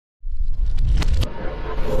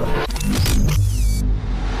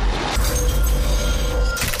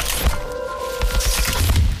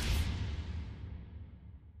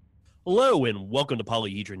Hello and welcome to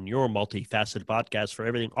Polyhedron, your multifaceted podcast for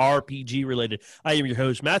everything RPG related. I am your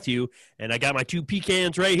host, Matthew, and I got my two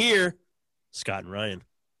pecans right here, Scott and Ryan.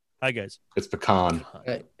 Hi, guys. It's pecan.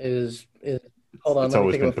 It is hold on, It's let me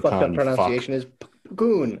always think of a been fucked up pecan, you pronunciation. Is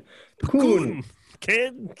Pagoon. Pagoon.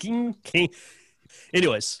 Can.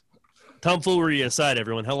 Anyways, tomfoolery aside,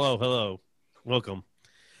 everyone. Hello. Welcome.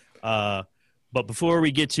 But before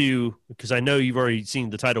we get to, because I know you've already seen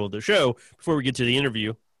the title of the show, before we get to the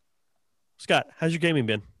interview, Scott, how's your gaming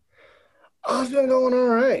been? Oh, it's been going all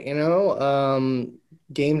right,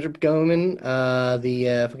 games are going.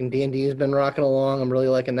 The fucking D&D has been rocking along. I'm really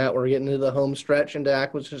liking that. We're getting into the home stretch into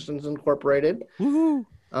Acquisitions Incorporated. Woohoo!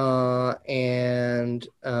 And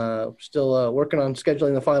still working on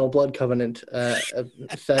scheduling the final Blood Covenant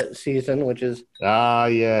season, which is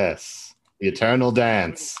yes, the Eternal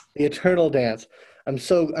Dance. the Eternal Dance. I'm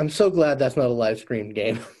so glad that's not a live stream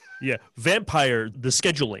game. Yeah, Vampire, the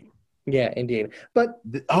scheduling. Yeah, indeed. But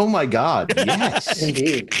Oh my God! Yes,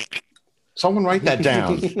 indeed. someone write that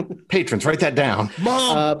down. Patrons, write that down.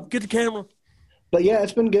 Mom, get the camera. But yeah,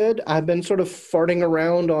 it's been good. I've been sort of farting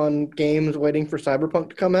around on games waiting for Cyberpunk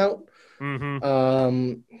to come out.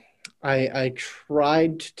 Mm-hmm. I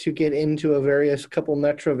tried to get into a couple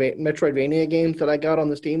Metroidvania games that I got on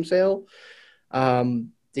the Steam sale.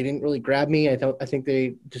 They didn't really grab me. I think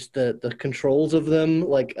they just the controls of them.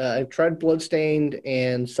 Like I've tried Bloodstained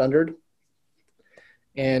and Sundered,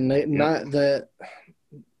 and not the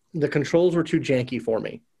controls were too janky for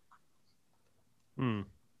me.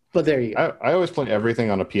 But there you go. I always play everything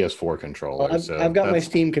on a PS4 controller. Well, I've got my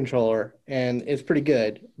Steam controller, and it's pretty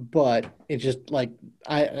good. But it's just like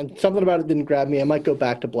something about it didn't grab me. I might go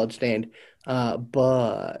back to Bloodstained,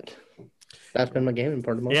 but that's been my gaming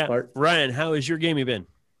for the most part. Ryan, how has your gaming been?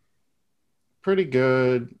 Pretty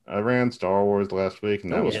good. I ran Star Wars last week,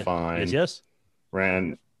 and that was fine. Yes.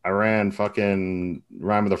 I ran fucking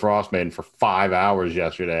Rime of the Frostmaiden for 5 hours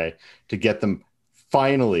yesterday to get them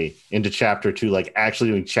finally into chapter 2, like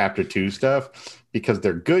actually doing chapter 2 stuff, because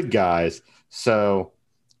they're good guys. So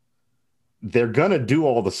they're going to do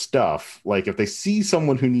all the stuff. Like if they see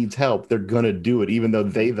someone who needs help, they're going to do it, even though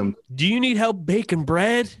them. Do you need help baking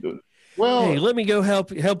bread? Well, hey, let me go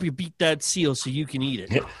help you beat that seal so you can eat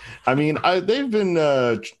it. I mean, they've been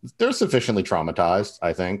they're sufficiently traumatized,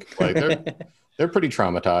 I think. Like they're pretty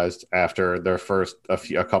traumatized after their first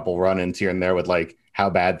a couple run-ins here and there with like how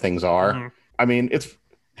bad things are. Mm-hmm. I mean, it's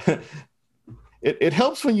it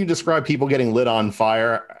helps when you describe people getting lit on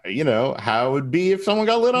fire, how it would be if someone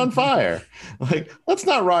got lit on fire. Like, let's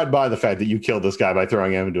not ride by the fact that you killed this guy by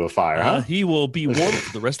throwing him into a fire, huh? He will be warm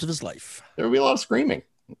for the rest of his life. There will be a lot of screaming.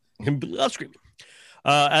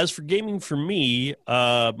 As for gaming for me,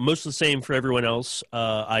 most of the same for everyone else.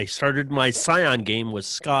 I started my Scion game with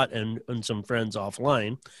Scott and some friends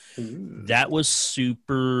offline. Ooh. That was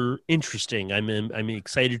super interesting. I'm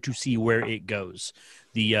excited to see where it goes.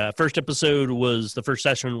 The first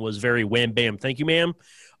session was very wham bam, thank you, ma'am.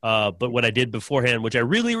 But what I did beforehand, which I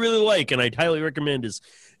really, really like, and I'd highly recommend, is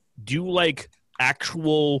do like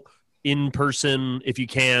actual in-person, if you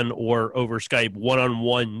can, or over Skype,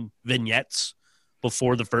 one-on-one vignettes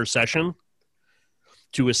before the first session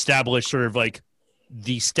to establish sort of like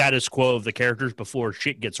the status quo of the characters before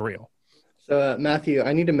shit gets real. So, Matthew,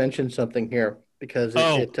 I need to mention something here because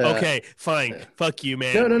okay, fine. Fuck you,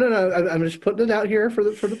 man. No. I'm just putting it out here for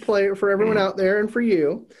the player, for everyone out there, and for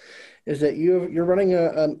you. Is that you're running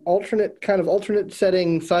an alternate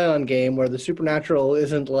setting Scion game where the supernatural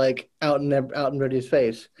isn't like out in everybody's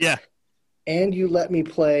face. Yeah. And you let me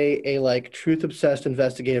play a like truth-obsessed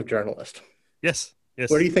investigative journalist. Yes.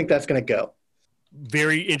 Where do you think that's going to go?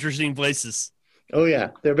 Very interesting places. Oh yeah,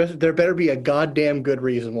 there better be a goddamn good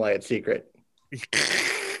reason why it's secret.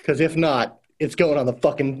 Because if not, it's going on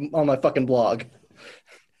my fucking blog.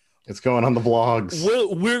 It's going on the blogs.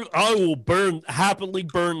 I will happily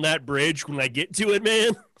burn that bridge when I get to it,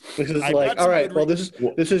 man. This is like, all right, well, this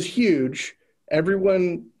is huge.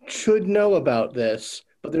 Everyone should know about this.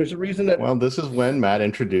 But there's a reason that... Well, this is when Matt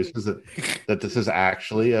introduces that this is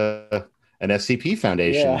actually an SCP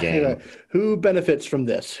Foundation game. Who benefits from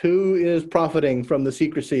this? Who is profiting from the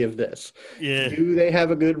secrecy of this? Yeah. Do they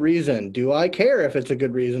have a good reason? Do I care if it's a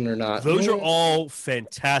good reason or not? Those are all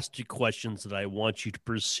fantastic questions that I want you to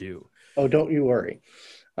pursue. Oh, don't you worry.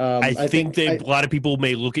 I think a lot of people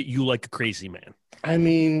may look at you like a crazy man. I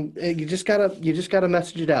mean, you just gotta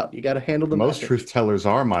message it out. You gotta handle the most message. Truth tellers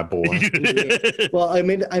are, my boy. Well, I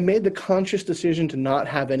made the conscious decision to not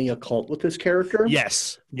have any occult with this character.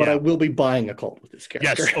 Yes, but I will be buying occult with this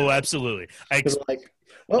character. Yes, oh, absolutely.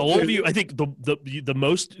 All of you, I think the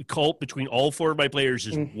most cult between all four of my players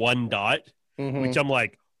is one dot, which I'm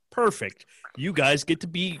like, Perfect. You guys get to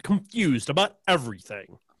be confused about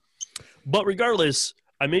everything. But regardless,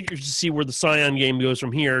 I'm interested to see where the Scion game goes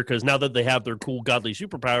from here, because now that they have their cool godly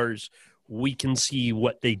superpowers, we can see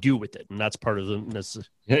what they do with it, and that's part of the.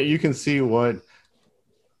 Yeah, you can see what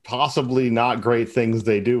possibly not great things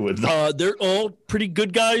they do with them. They're all pretty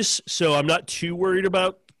good guys, so I'm not too worried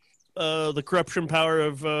about the corruption power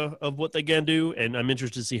of what they can do, and I'm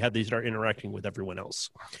interested to see how they start interacting with everyone else.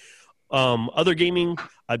 Other gaming,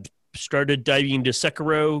 I've started diving into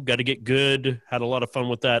Sekiro. Got to get good. Had a lot of fun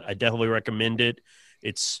with that. I definitely recommend it.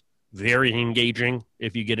 It's very engaging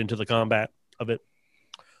if you get into the combat of it.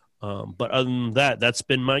 But other than that, that's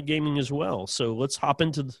been my gaming as well. So let's hop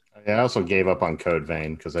into. I also gave up on Code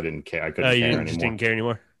Vein because I didn't care. I couldn't care anymore. Just didn't care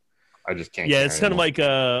anymore. I just can't. Yeah, it's kind of like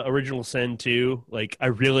Original Sin 2. Like I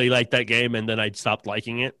really liked that game, and then I stopped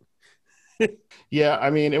liking it. Yeah, I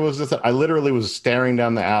mean, it was just I literally was staring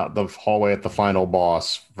down the hallway at the final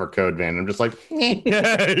boss for Code Vein. I'm just like,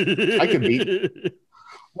 I could beat.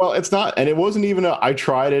 Well, it's not, and it wasn't even I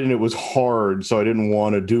tried it and it was hard, so I didn't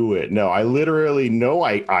want to do it. No, I literally know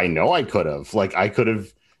I know I could have. Like I could have.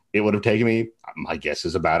 It would have taken me, my guess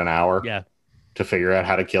is about an hour. Yeah. To figure out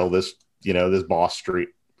how to kill this, this boss street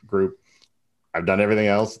group. I've done everything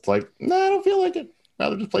else. It's like, no, I don't feel like it.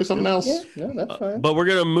 Rather just play something else. Yeah, no, that's fine. But we're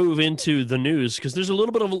gonna move into the news because there's a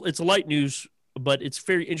little bit of it's light news, but it's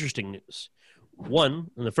very interesting news. One,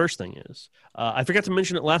 and the first thing is, I forgot to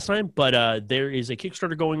mention it last time, but there is a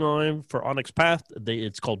Kickstarter going on for Onyx Path.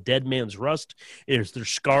 It's called Dead Man's Rust. It is their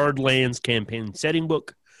Scarred Lands campaign setting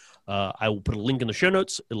book. I will put a link in the show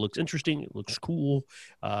notes. It looks interesting. It looks cool.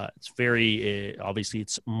 It's very obviously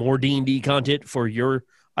it's more D&D content for your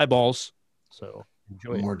eyeballs. So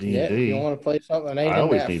enjoy it. More D&D. Yeah, you want to play something? I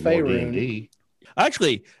always need more D&D.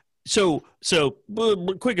 Actually, so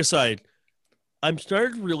quick aside. I'm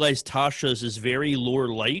starting to realize Tasha's is very lore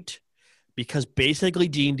light because basically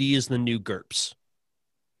D&D is the new GURPS.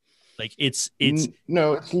 Like it's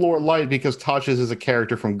no, it's lore light because Tasha's is a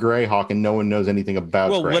character from Greyhawk and no one knows anything about.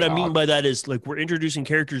 Well, Greyhawk. what I mean by that is like we're introducing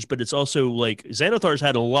characters, but it's also like Xanathar's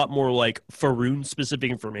had a lot more like Faerun specific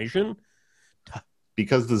information.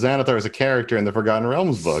 Because the Xanathar is a character in the Forgotten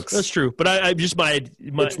Realms books. That's true, but I just my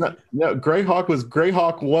it's not, no, Greyhawk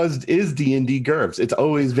is D&D GURPS. It's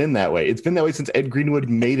always been that way. It's been that way since Ed Greenwood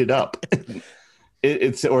made it up.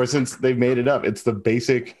 Since they've made it up. It's the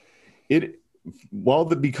basic.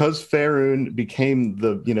 Because Faerun became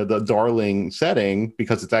the darling setting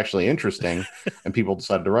because it's actually interesting and people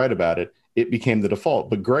decided to write about it. It became the default.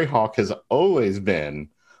 But Greyhawk has always been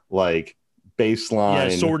like.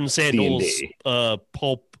 Baseline, sword and sandals, D&D.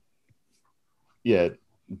 Pulp. Yeah,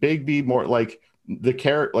 Big B more like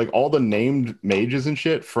the like all the named mages and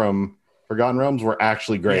shit from Forgotten Realms were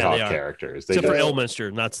actually Greyhawk characters. Except for Elminster,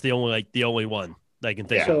 and that's the only one that I can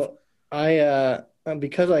think of. So I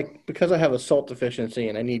because I have a salt deficiency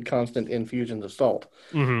and I need constant infusions of salt.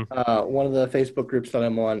 Mm-hmm. One of the Facebook groups that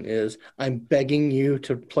I'm on is I'm begging you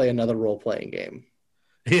to play another role playing game.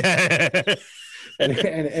 Yeah. and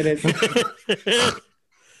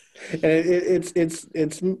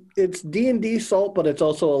it's D&D salt, but it's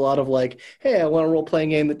also a lot of like, hey, I want a role playing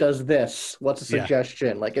game that does this. What's a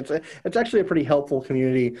suggestion? Like it's actually a pretty helpful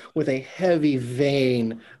community with a heavy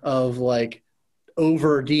vein of like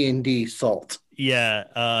over D&D salt.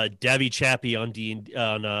 Yeah, Davy Chappie on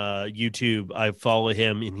YouTube, I follow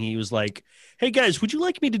him, and he was like, "Hey guys, would you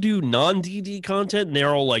like me to do non-D&D content?" And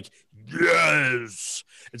they're all like, "Yes."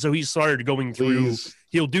 And so he started going through. Please.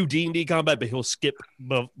 He'll do D&D combat, but he'll skip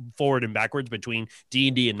forward and backwards between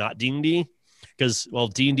D&D and not D&D because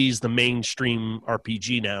D&D is the mainstream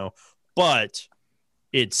RPG now, but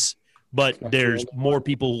there's more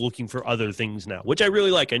people looking for other things now, which I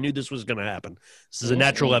really like. I knew this was going to happen. This is a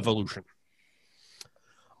natural evolution.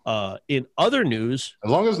 In other news, as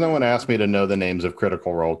long as no one asks me to know the names of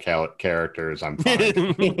Critical Role characters, I'm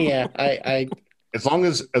fine. Yeah, I as long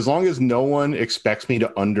as no one expects me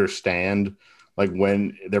to understand, like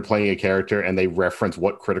when they're playing a character and they reference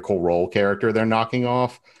what Critical Role character they're knocking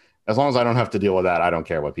off, as long as I don't have to deal with that, I don't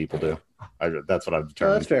care what people do. That's what I've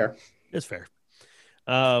determined. That's fair. It's fair.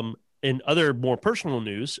 In other more personal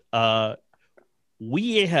news,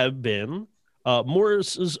 we have been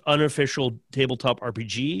Morris's unofficial tabletop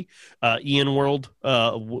RPG, Ian World.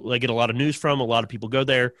 I get a lot of news from. A lot of people go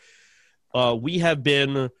there. We have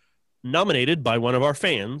been nominated by one of our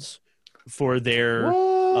fans for their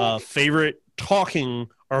favorite talking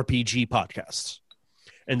RPG podcasts.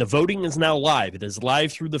 And the voting is now live. It is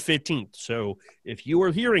live through the 15th. So if you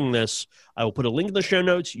are hearing this, I will put a link in the show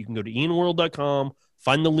notes. You can go to ianworld.com,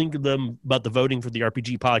 find the link of them about the voting for the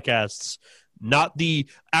RPG podcasts. not the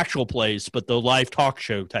actual plays, but the live talk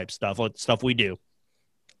show type stuff, like stuff we do.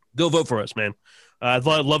 Go vote for us, man. I'd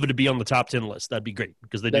love it to be on the top 10 list. That'd be great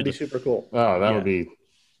because that'd be super cool. Oh, that would be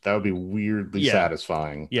weirdly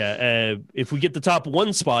satisfying. Yeah, if we get the top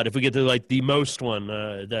one spot, if we get to like the most one,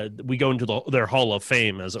 that we go into their Hall of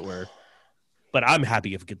Fame, as it were. But I'm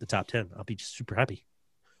happy if we get the top 10. I'll be just super happy.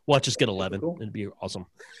 Well, just get 11. Cool. It'd be awesome.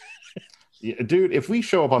 Yeah, dude, if we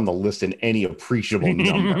show up on the list in any appreciable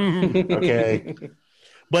number, okay.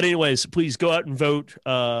 But anyways, please go out and vote.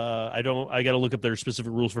 I got to look up their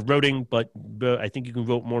specific rules for voting, but I think you can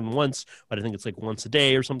vote more than once. But I think it's like once a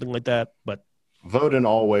day or something like that. But vote in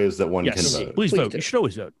all ways that one can vote. Please vote. You should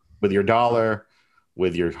always vote with your dollar,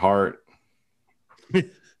 with your heart.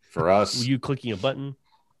 For us, you clicking a button.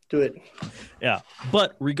 Do it. Yeah.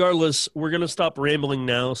 But regardless, we're going to stop rambling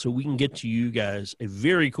now so we can get to you guys a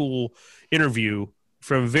very cool interview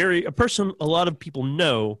from a person a lot of people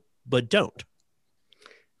know but don't.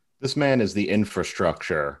 This man is the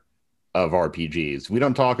infrastructure of RPGs. We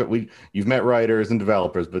don't talk you've met writers and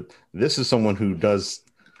developers, but this is someone who does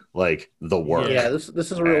like the work. Yeah, this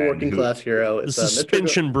is a real working class hero. It's the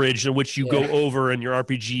suspension bridge in which you go over in your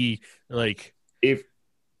RPG. Like if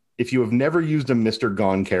you have never used a Mr.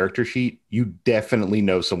 Gone character sheet, you definitely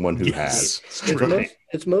know someone who has.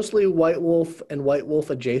 It's mostly White Wolf and White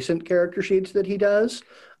Wolf adjacent character sheets that he does.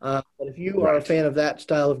 But if you are a fan of that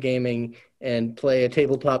style of gaming and play a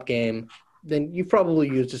tabletop game, then you've probably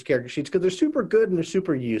used his character sheets because they're super good and they're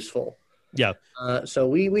super useful. Yeah. So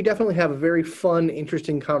we definitely have a very fun,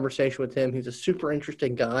 interesting conversation with him. He's a super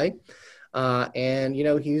interesting guy. And,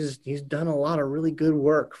 he's done a lot of really good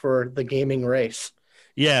work for the gaming race.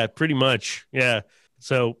 Yeah, pretty much. Yeah.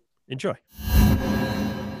 So enjoy.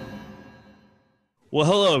 Well,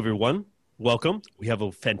 hello, everyone. Welcome. We have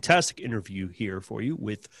a fantastic interview here for you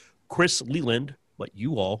with Chris Leland, what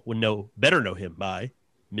you all would better know him by,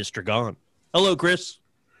 Mr. Gone. Hello, Chris.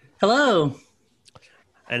 Hello.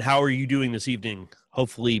 And how are you doing this evening?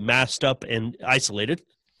 Hopefully masked up and isolated.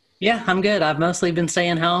 Yeah, I'm good. I've mostly been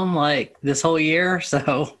staying home like this whole year,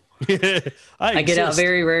 so I get out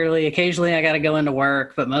very rarely. Occasionally I got to go into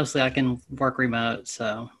work, but mostly I can work remote.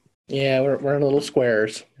 So yeah, we're in little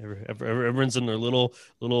squares. Everyone's in their little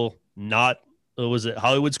not. Was it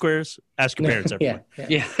Hollywood squares? Ask your parents. Everyone.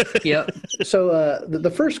 Yeah. Yep. So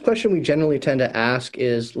the first question we generally tend to ask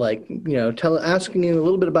is like, asking you a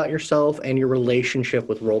little bit about yourself and your relationship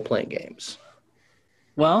with role playing games.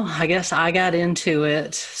 Well, I guess I got into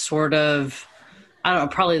it sort of. I don't know,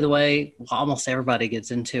 probably the way almost everybody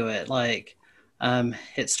gets into it. Like,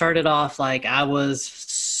 it started off like I was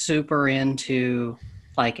super into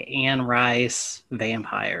like Anne Rice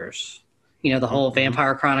vampires, the whole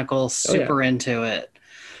Vampire Chronicles, super into it.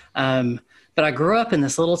 But I grew up in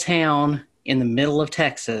this little town in the middle of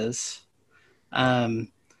Texas.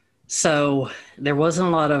 So there wasn't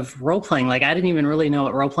a lot of role playing. Like I didn't even really know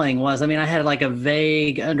what role playing was. I mean, I had like a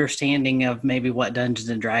vague understanding of maybe what Dungeons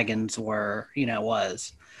and Dragons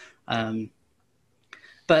was.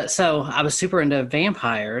 But so I was super into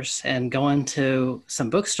vampires, and going to some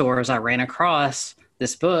bookstores, I ran across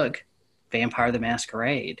this book, Vampire the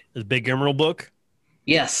Masquerade. The big emerald book?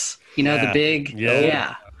 Yes. The big,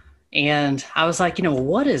 yeah. And I was like,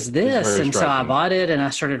 what is this? And so I bought it and I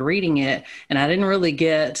started reading it, and I didn't really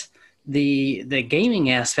get the gaming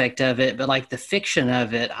aspect of it, but like the fiction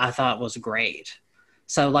of it, I thought was great.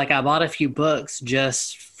 So like I bought a few books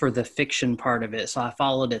just for the fiction part of it. So I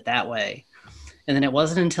followed it that way. And then it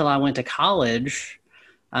wasn't until I went to college,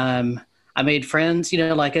 I made friends,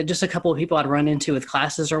 like just a couple of people I'd run into with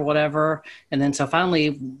classes or whatever. And then so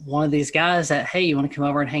finally one of these guys that, hey, you want to come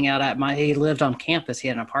over and hang out he lived on campus. He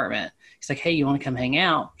had an apartment. He's like, hey, you want to come hang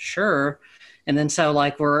out? Sure. And then so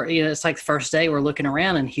like it's like the first day we're looking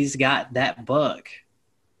around and he's got that book.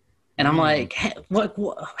 And I'm like, hey, what?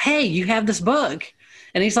 Hey, you have this book?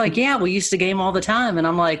 And he's like, yeah, we used to game all the time. And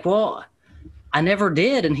I'm like, well, I never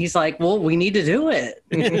did. And he's like, well, we need to do it.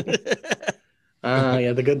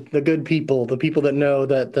 Yeah, the good people, the people that know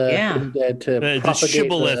that the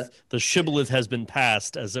shibboleth has been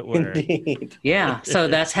passed, as it were. Indeed. Yeah, so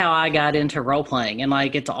that's how I got into role playing, and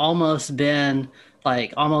like it's almost been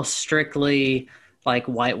like almost strictly like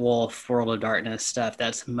White Wolf, World of Darkness stuff.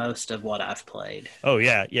 That's most of what I've played. Oh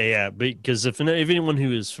yeah. Because if anyone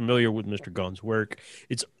who is familiar with Mr. Gone's work,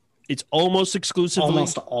 it's almost exclusively,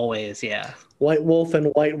 almost always, yeah. White Wolf and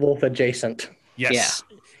White Wolf adjacent. Yes. Yeah.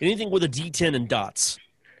 Anything with a D10 and dots.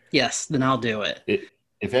 Yes, then I'll do it.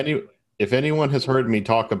 If anyone has heard me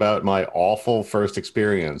talk about my awful first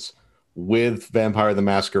experience with Vampire the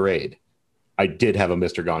Masquerade, I did have a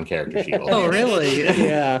Mr. Gone character sheet. Oh, really?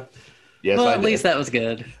 Yeah. Yes, well, I at did. least that was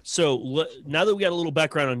good. So now that we got a little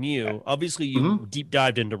background on you, obviously you deep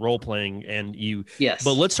dived into role playing, and yes.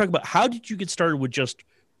 But let's talk about, how did you get started with just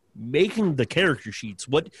making the character sheets?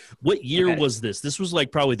 What year was this? This was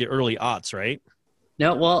like probably the early aughts, right?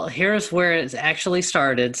 No, well, here's where it's actually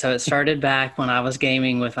started. So it started back when I was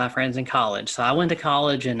gaming with my friends in college. So I went to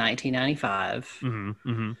college in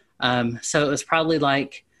 1995. So it was probably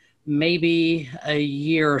like maybe a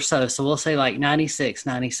year or so. So we'll say like 96,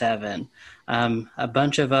 97. A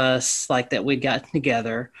bunch of us like that we'd gotten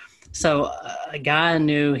together. So a guy I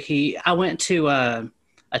knew, I went to a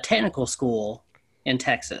technical school in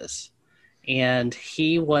Texas, and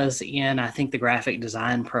he was in, I think, the graphic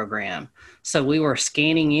design program. So we were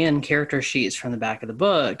scanning in character sheets from the back of the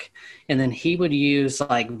book, and then he would use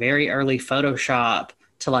like very early Photoshop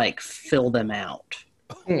to like fill them out.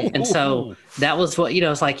 And so that was what,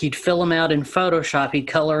 it's like he'd fill them out in Photoshop, he'd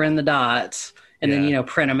color in the dots, and then,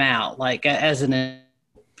 print them out like as an,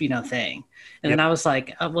 thing. And then I was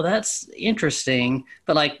like, oh, well, that's interesting,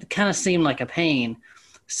 but like kind of seemed like a pain.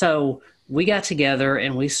 So we got together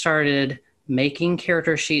and we started making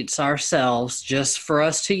character sheets ourselves just for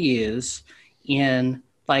us to use in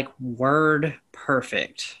like Word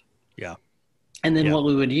Perfect. Yeah. And then what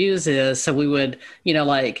we would use is, so we would,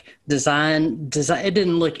 like design. It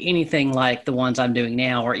didn't look anything like the ones I'm doing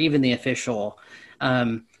now or even the official.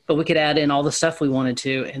 But we could add in all the stuff we wanted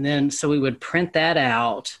to. And then, so we would print that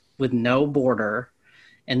out with no border.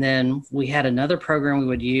 And then we had another program we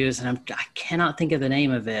would use, and I cannot think of the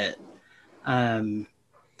name of it.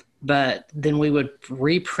 But then we would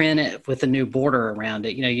reprint it with a new border around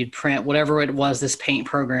it. You'd print whatever it was, this paint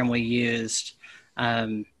program we used.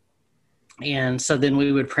 And so then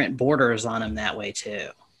we would print borders on them that way too.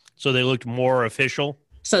 So they looked more official?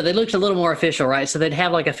 So they looked a little more official, right? So they'd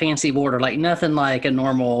have like a fancy border, like nothing like a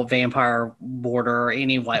normal vampire border or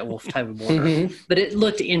any White Wolf type of border. But it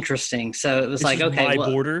looked interesting. So it was like, okay, my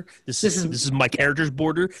border. This is my character's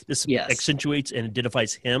border. This accentuates and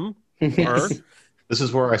identifies him. Her. This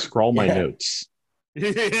is where I scroll my notes.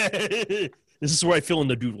 This is where I fill in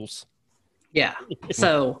the doodles. Yeah.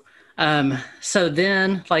 So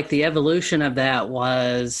then like the evolution of that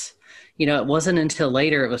was, it wasn't until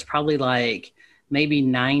later, it was probably like maybe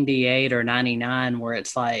 98 or 99 where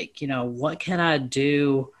it's like, what can I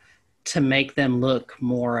do to make them look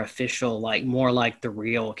more official, like more like the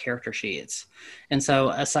real character sheets? And so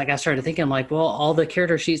it's like I started thinking like, well, all the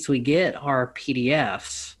character sheets we get are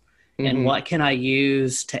PDFs. And what can I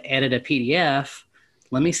use to edit a PDF?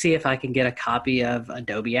 Let me see if I can get a copy of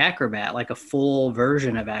Adobe Acrobat, like a full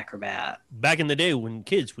version of Acrobat. Back in the day when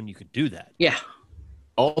you could do that. Yeah.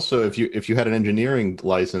 Also, if you had an engineering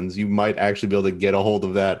license, you might actually be able to get a hold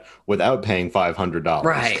of that without paying $500.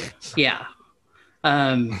 Right. Yeah.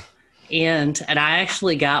 And I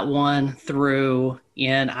actually got one through,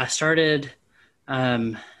 and I started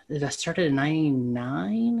in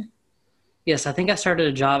 99? Yes, I think I started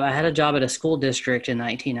a job. I had a job at a school district in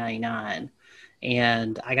 1999,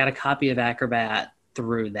 and I got a copy of Acrobat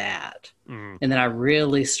through that. And then I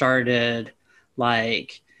really started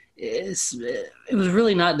like, it was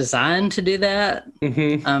really not designed to do that.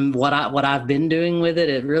 What I've been doing with it,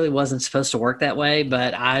 it really wasn't supposed to work that way,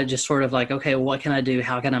 but I just sort of like, okay, well, what can I do?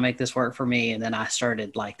 How can I make this work for me? And then I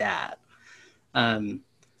started like that.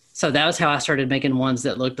 So that was how I started making ones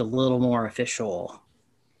that looked a little more official.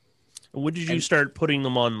 When did you start putting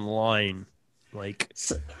them online? Like,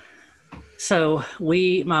 so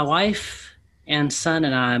my wife and son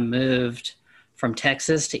and I moved from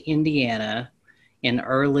Texas to Indiana in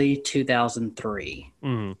early 2003.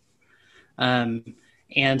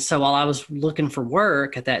 And so while I was looking for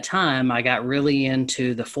work at that time, I got really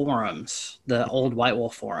into the forums, the old White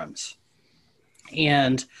Wolf forums.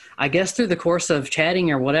 And I guess through the course of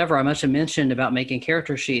chatting or whatever, I must have mentioned about making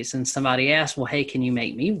character sheets, and somebody asked, well, hey, can you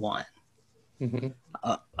make me one?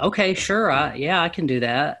 Okay, sure. I can do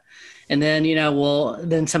that. And then,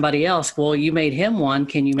 then somebody else, well, you made him one.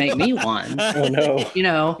 Can you make me one? Oh,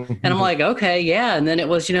 no. And I'm like, okay, yeah. And then it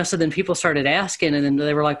was, so then people started asking, and then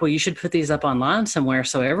they were like, well, you should put these up online somewhere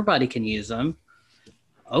so everybody can use them.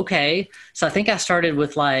 Okay. So I think I started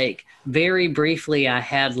with like, very briefly, I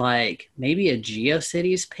had like maybe a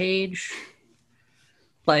GeoCities page,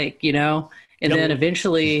 like, and then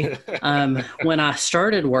eventually, when I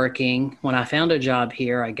started working, when I found a job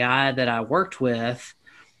here, a guy that I worked with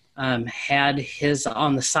had his,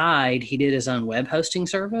 on the side, he did his own web hosting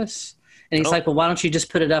service. And he's like, well, why don't you just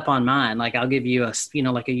put it up on mine? Like, I'll give you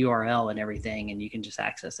like a URL and everything, and you can just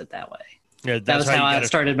access it that way. Yeah, that was how I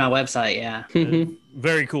started my website. Yeah.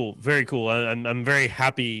 Very cool. Very cool. I'm very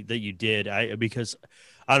happy that you did. Because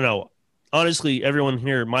I don't know. honestly, everyone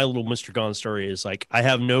here, my little Mr. Gone story is like, I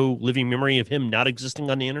have no living memory of him not existing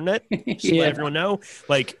on the internet. Just to let everyone know,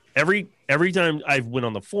 like every time I went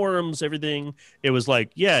on the forums, everything, it was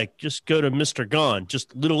like, yeah, just go to Mr. Gone,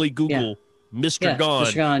 just literally Google Mr. Gone.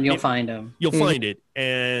 Mr. Gone, you'll find him. You'll find it.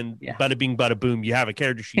 And bada bing, bada boom, you have a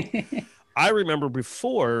character sheet. I remember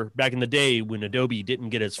before, back in the day when Adobe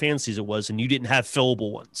didn't get as fancy as it was, and you didn't have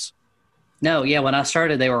fillable ones. No, yeah, when I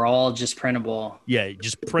started, they were all just printable. Yeah,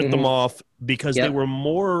 just print them off because they were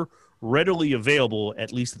more readily available,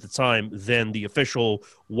 at least at the time, than the official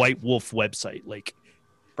White Wolf website. Like,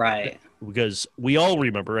 right. Because we all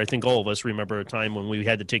remember, I think all of us remember a time when we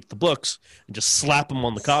had to take the books and just slap them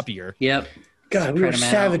on the copier. Yep. God, we were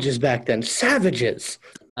savages back then. Savages.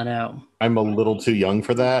 I know. I'm a little too young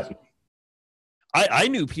for that. I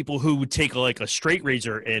knew people who would take like a straight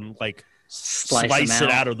razor and like slice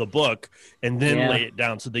it out of the book and then lay it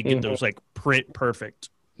down so they get those like print perfect.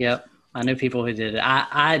 Yep. I knew people who did it.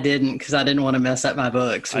 I didn't because I didn't want to mess up my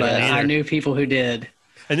books, but I knew people who did.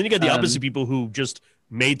 And then you got the opposite people who just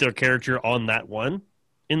made their character on that one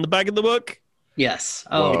in the back of the book. Yes.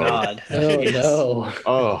 Oh, whoa. God. Oh, no.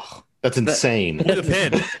 Oh, that's insane. With a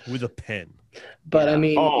pen. With a pen. But I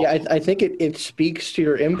mean, I think it speaks to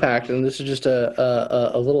your impact, and this is just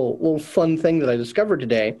a little fun thing that I discovered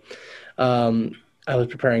today. I was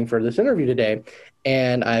preparing for this interview today,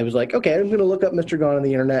 and I was like, okay, I'm going to look up Mr. Gone on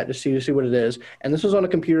the internet to see what it is. And this was on a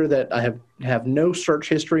computer that I have no search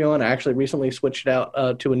history on. I actually recently switched it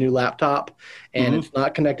out to a new laptop, and it's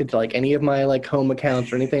not connected to like any of my like home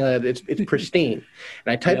accounts or anything like that. It's pristine.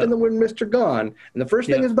 And I type in the word Mr. Gone, and the first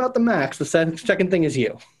thing is about the Max. The second thing is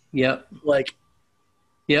you. Yep.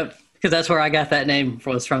 Yep. Because that's where I got that name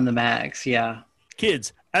was from the Max. Yeah.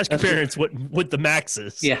 Kids, ask your parents what the Max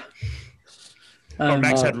is. Yeah. Or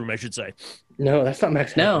Max Headroom, I should say. No, that's not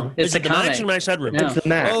Max Headroom. No, it's the Max and Max Headroom. No. It's the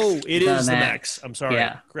Max. Oh, it is the Max. I'm sorry.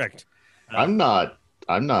 Yeah. Correct. I'm not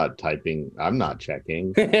typing. I'm not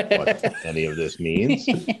checking what any of this means.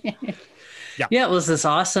 Yeah, it was this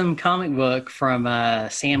awesome comic book from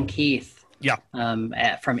Sam Keith. Yeah.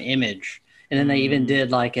 From Image, and then they even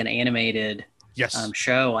did like an animated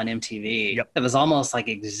show on MTV. Yep. It was almost like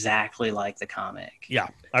exactly like the comic. Yeah,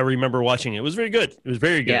 I remember watching it. It was very good. It was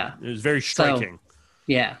very good. Yeah. It was very striking.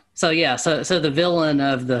 So the villain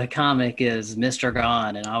of the comic is Mr.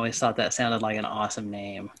 Gone, and I always thought that sounded like an awesome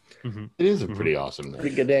name. Mm-hmm. It is a pretty awesome name.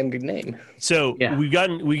 Pretty good name. So we got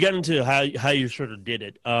into how you sort of did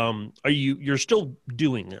it. You're still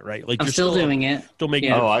doing it, right? Like I'm still doing it. Still making.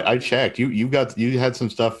 Yeah. Oh, I checked. You had some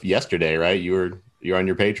stuff yesterday, right? You're on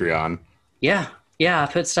your Patreon. Yeah, I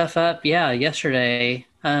put stuff up. Yeah, yesterday.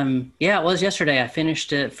 It was yesterday. I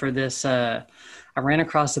finished it for this. I ran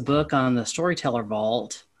across the book on the Storyteller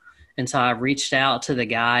Vault, and so I reached out to the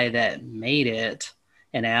guy that made it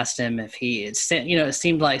and asked him if it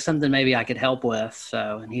seemed like something maybe I could help with.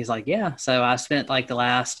 So, and he's like, yeah. So I spent like the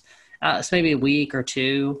last, it's maybe a week or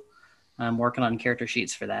two, working on character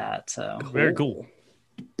sheets for that. So very cool.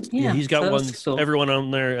 Yeah, he's got one. Cool. Everyone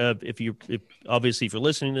on there, if you're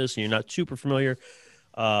listening to this and you're not super familiar,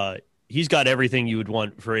 he's got everything you would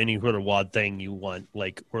want for any sort of WoD thing you want,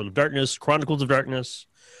 like World of Darkness, Chronicles of Darkness.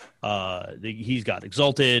 He's got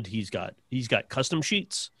Exalted. He's got custom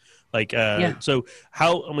sheets. So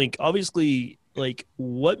how? I mean, obviously, like,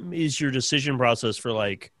 what is your decision process for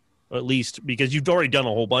like, at least because you've already done a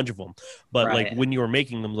whole bunch of them, but like when you were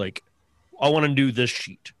making them, like, I want to do this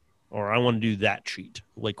sheet or I want to do that sheet.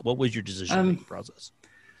 Like, what was your decision-making process?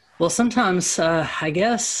 Well, sometimes I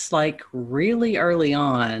guess like really early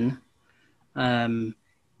on,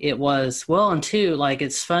 it was and two, like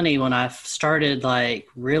it's funny when I started like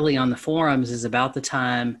really on the forums is about the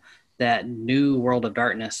time that new World of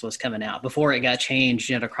Darkness was coming out before it got changed,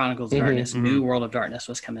 to Chronicles of Darkness. New World of Darkness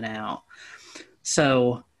was coming out.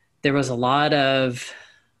 So there was a lot of,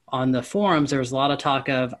 on the forums, there was a lot of talk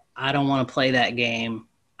of, I don't want to play that game.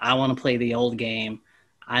 I want to play the old game.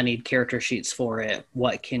 I need character sheets for it.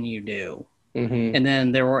 What can you do? And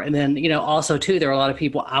then also too, there were a lot of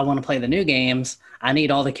people, I want to play the new games. I need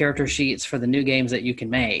all the character sheets for the new games that you can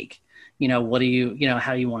make. What do you,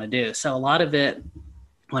 how do you want to do? So a lot of it,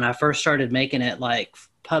 when I first started making it like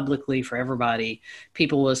publicly for everybody,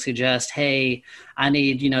 people would suggest, hey, I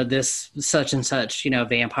need, this such and such,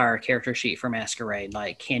 vampire character sheet for Masquerade.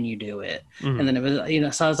 Like, can you do it? And then it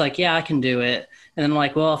was, so I was like, yeah, I can do it. And then I'm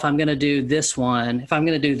like, well, if I'm going to do this one, if I'm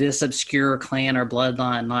going to do this obscure clan or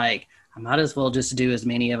bloodline, like I might as well just do as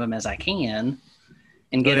many of them as I can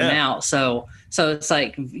and get them out. So it's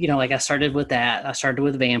like, like I started with that. I started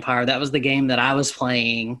with Vampire. That was the game that I was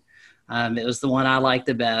playing. It was the one I liked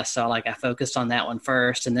the best. So I focused on that one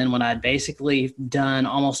first. And then when I'd basically done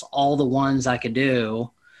almost all the ones I could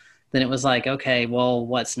do, then it was like, okay, well,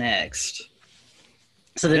 what's next?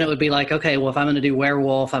 So then it would be like, okay, well, if I'm going to do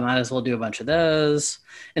werewolf, I might as well do a bunch of those.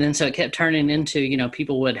 And then so it kept turning into,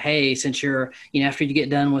 people would, hey, since you're, after you get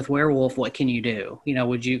done with werewolf, what can you do?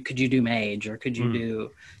 Could you do mage, or could you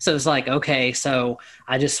do? So it's like, okay, so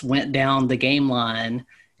I just went down the game line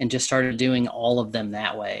and just started doing all of them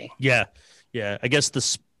that way. Yeah. Yeah. I guess the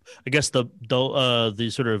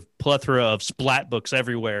sort of plethora of splat books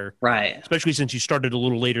everywhere, right? Especially since you started a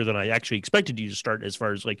little later than I actually expected you to start, as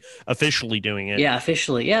far as like officially doing it. Yeah,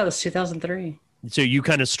 officially. Yeah, it was 2003. So you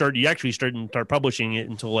kind of start publishing it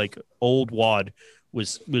until like Old Wad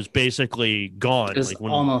was basically gone. It was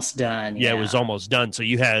almost done. Yeah, it was almost done. So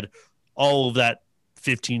you had all of that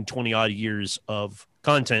 15, 20 odd years of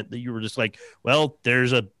content that you were just like, well,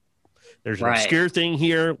 there's an obscure thing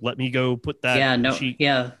here. Let me go put that.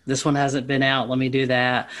 This one hasn't been out. Let me do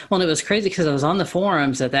that. Well, and it was crazy because I was on the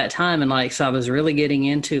forums at that time, and so I was really getting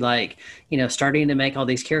into starting to make all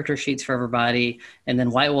these character sheets for everybody. And then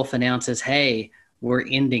White Wolf announces, "Hey, we're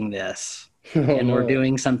ending this." And we're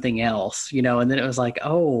doing something else, and then it was like,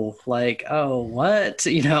 what?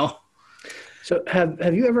 So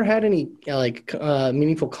have you ever had any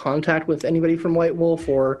meaningful contact with anybody from White Wolf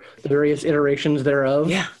or the various iterations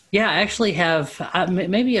thereof? Yeah, I actually have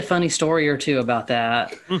maybe a funny story or two about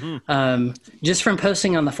that. Just from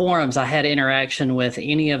posting on the forums, I had interaction with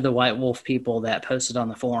any of the White Wolf people that posted on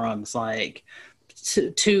the forums,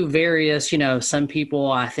 to various, some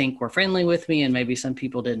people I think were friendly with me and maybe some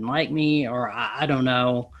people didn't like me, or I don't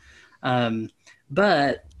know.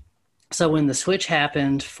 But so when the switch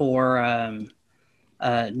happened for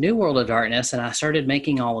New World of Darkness and I started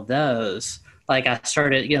making all of those, I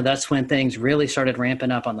started, that's when things really started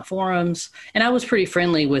ramping up on the forums. And I was pretty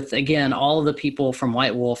friendly with, again, all of the people from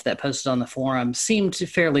White Wolf that posted on the forum seemed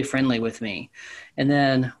fairly friendly with me. And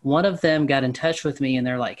then one of them got in touch with me and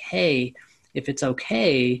they're like, hey, if it's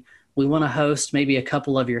okay, we want to host maybe a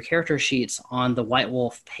couple of your character sheets on the White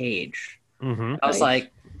Wolf page. I was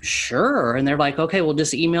like, sure. And they're like, okay, well,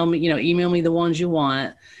 just email me the ones you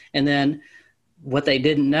want. And then what they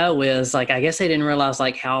didn't know is I guess they didn't realize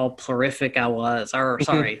how prolific I was, or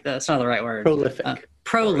sorry, that's not the right word.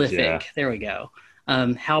 Prolific. Yeah. There we go.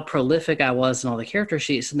 How prolific I was in all the character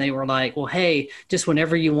sheets. And they were like, well, hey, just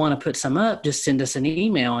whenever you want to put some up, just send us an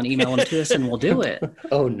email and email them to us and we'll do it.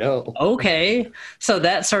 Oh no. Okay. So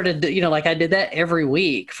that started, I did that every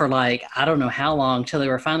week for I don't know how long, till they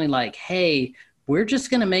were finally like, hey, we're just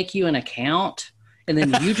going to make you an account and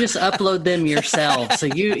then you just upload them yourself. So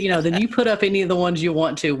then you put up any of the ones you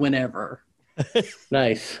want to whenever.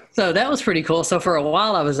 Nice. So that was pretty cool. So for a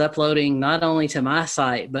while I was uploading not only to my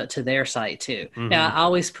site, but to their site too. Now I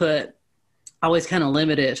always kind of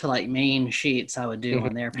limit it to main sheets I would do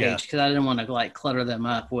on their page because I didn't want to clutter them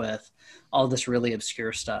up with all this really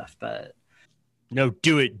obscure stuff. But no,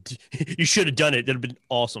 do it. You should have done it. That'd have been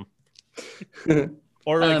awesome.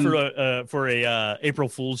 Or for a April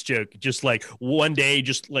Fool's joke, just one day,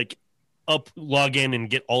 just log in and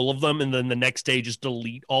get all of them, and then the next day just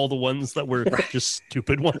delete all the ones that were just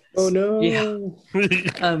stupid ones. Oh no. Yeah.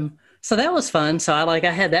 So that was fun. So I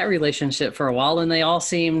had that relationship for a while, and they all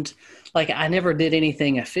seemed I never did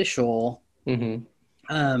anything official.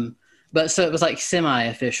 But so it was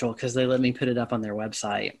semi-official because they let me put it up on their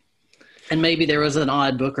website. And maybe there was an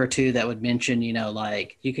odd book or two that would mention,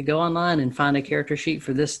 you could go online and find a character sheet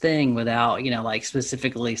for this thing without,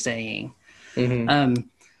 specifically saying.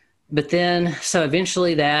 But then, so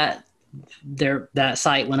eventually that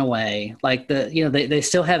site went away. They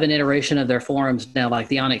still have an iteration of their forums now,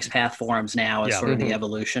 the Onyx Path forums now is sort of the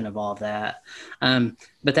evolution of all of that.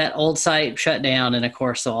 But that old site shut down, and of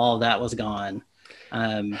course, so all of that was gone.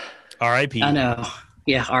 R.I.P. I know.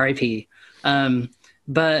 Yeah, R.I.P.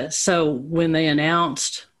 But so when they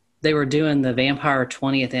announced they were doing the Vampire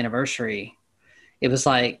 20th anniversary, it was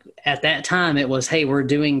at that time it was, hey, we're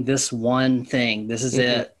doing this one thing. This is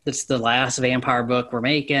it. It's the last vampire book we're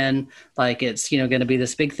making. It's, going to be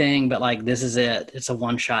this big thing, but this is it. It's a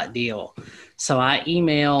one-shot deal. So I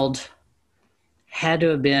emailed, had to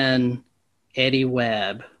have been Eddie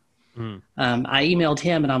Webb. I emailed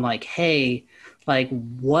him and I'm like, hey,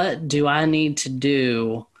 what do I need to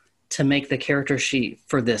do to make the character sheet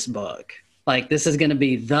for this book? This is going to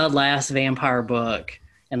be the last vampire book.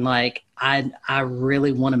 And I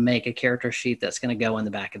really want to make a character sheet that's going to go in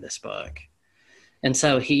the back of this book. And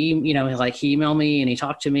so he, he emailed me and he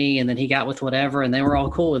talked to me and then he got with whatever and they were all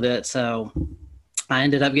cool with it. So I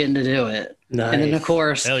ended up getting to do it. Nice. And then of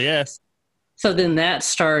course, hell yes. So then that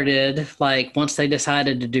started like once they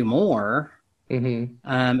decided to do more. Mm-hmm.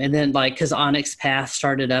 And then like, cause Onyx Path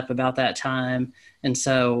started up about that time. And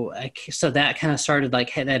so that kind of started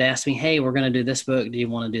like, hey, that asked me, hey, we're going to do this book. Do you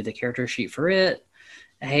want to do the character sheet for it?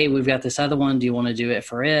 Hey, we've got this other one. Do you want to do it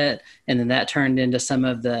for it? And then that turned into some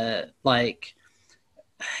of the, like,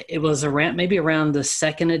 it was around the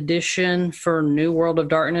second edition for New World of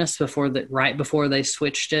Darkness right before they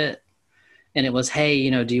switched it. And it was, hey,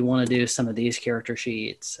 you know, do you want to do some of these character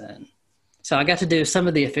sheets? And so I got to do some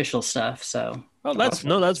of the official stuff. So, that's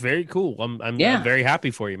very cool. I'm very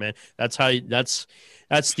happy for you, man. That's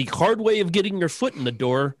the hard way of getting your foot in the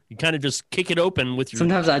door. You kind of just kick it open with your.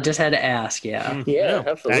 Sometimes I just had to ask. Yeah. Yeah,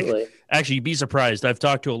 absolutely. Actually, you'd be surprised. I've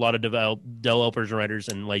talked to a lot of developers and writers,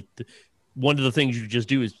 and like one of the things you just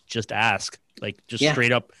do is just ask, like just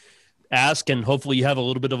straight up ask, and hopefully you have a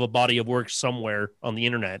little bit of a body of work somewhere on the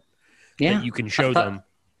internet that you can show them.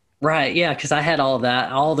 Right, yeah, because I had all of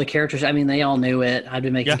that, all the characters. I mean, they all knew it. I've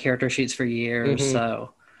been making character sheets for years. Mm-hmm.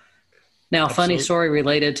 So now, funny story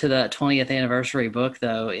related to the 20th anniversary book,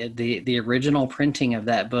 though. The original printing of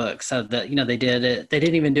that book. So that they did it. They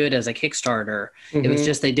didn't even do it as a Kickstarter. Mm-hmm. It was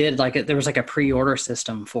just they did there was like a pre-order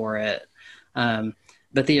system for it.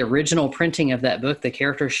 But the original printing of that book, the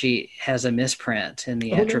character sheet has a misprint in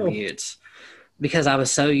the attributes. No. Because I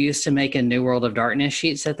was so used to making New World of Darkness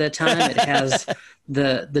sheets at that time, it has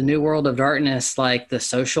the New World of Darkness, like the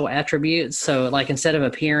social attributes. So like instead of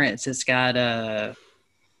appearance, it's got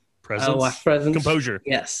presence. Composure.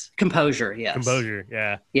 Yes. Composure. Yes. Composure.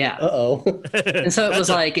 Yeah. Yeah. Uh-oh. And so it was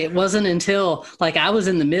like, it wasn't until like I was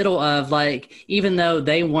in the middle of like, even though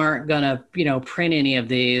they weren't going to, print any of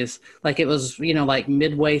these, like it was, like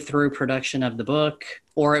midway through production of the book,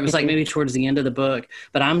 or it was like maybe towards the end of the book,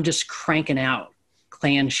 but I'm just cranking out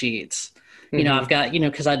clan sheets. I've got,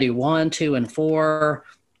 because I do 1, 2, and 4,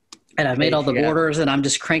 and I've made all the borders, and I'm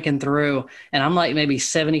just cranking through, and I'm like maybe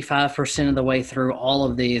 75% of the way through all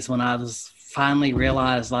of these when I was finally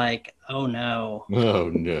realized like, oh no,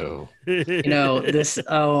 this,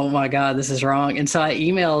 oh my God, this is wrong. And so I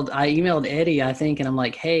emailed Eddie, I think, and I'm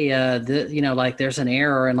like, hey, like there's an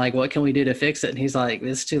error, and like, what can we do to fix it? And he's like,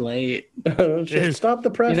 it's too late. Stop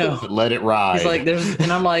the press. Let it ride. He's like,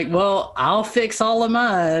 and I'm like, well, I'll fix all of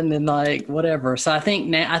mine, and like whatever. So I think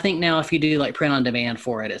now if you do like print on demand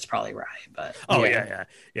for it, it's probably right. But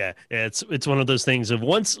yeah. It's one of those things of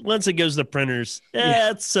once it goes to printers,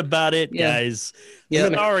 that's about it, guys. Yeah.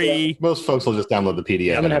 Sorry. Most folks will just download the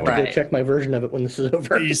PDF. I'm gonna have to go check my version of it when this is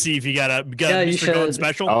over. You see if you got a Mr. Gone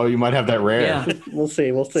special. Oh, you might have that rare. Yeah. We'll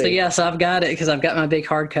see. So I've got it because I've got my big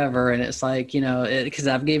hardcover, and it's like because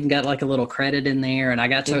I've even got like a little credit in there, and I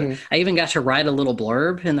even got to write a little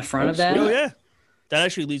blurb in the front of that. Oh yeah, that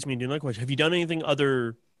actually leads me to another question. Have you done anything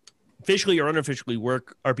other officially or unofficially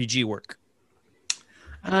RPG work?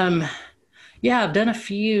 Yeah, I've done a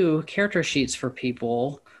few character sheets for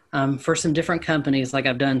people. For some different companies, like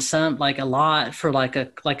I've done some, like a lot for like a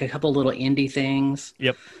couple little indie things.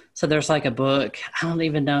 Yep. So there's like a book. I don't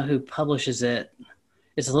even know who publishes it.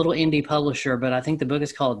 It's a little indie publisher, but I think the book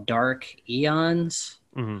is called Dark Eons.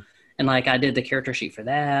 Mm-hmm. And like I did the character sheet for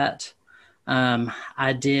that.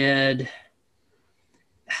 I did.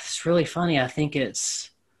 It's really funny. I think is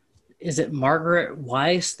it Margaret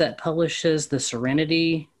Weiss that publishes the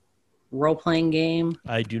Serenity role-playing game?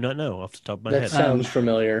 I do not know off the top of my head. That sounds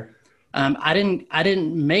familiar. I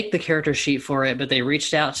didn't make the character sheet for it, but they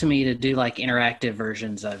reached out to me to do like interactive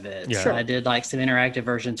versions of it. Yeah. So I did like some interactive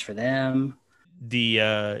versions for them.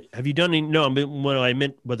 Have you done any? No, what I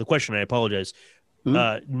meant by the question, I apologize.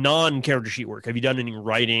 Mm-hmm. Non-character sheet work. Have you done any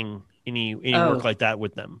writing, any work like that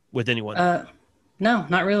with them, with anyone? No,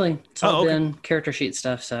 not really. It's all been character sheet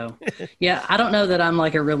stuff. So, yeah, I don't know that I'm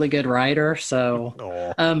like a really good writer. So,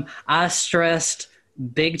 I stressed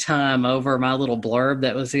big time over my little blurb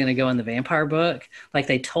that was going to go in the vampire book. Like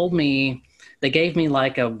they gave me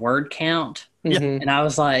like a word count. Mm-hmm. And I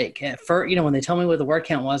was like, at first, when they told me what the word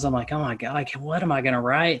count was, I'm like, oh my God, like, what am I going to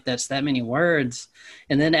write? That's that many words.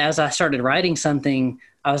 And then as I started writing something,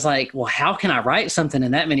 I was like, well, how can I write something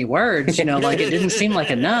in that many words? Like it didn't seem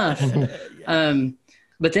like enough.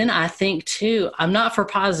 But then I think too, I'm not for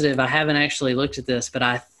positive. I haven't actually looked at this, but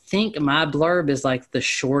I think my blurb is like the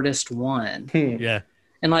shortest one. Yeah.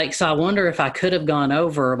 And like, so I wonder if I could have gone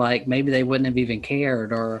over, like maybe they wouldn't have even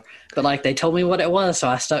cared but like they told me what it was. So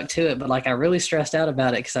I stuck to it, but like I really stressed out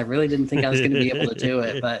about it because I really didn't think I was going to be able to do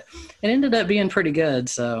it, but it ended up being pretty good.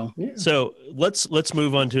 So, So let's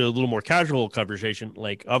move on to a little more casual conversation.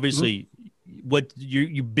 Like obviously what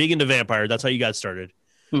you big into vampire. That's how you got started.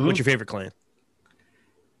 Mm-hmm. What's your favorite clan?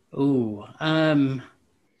 Ooh,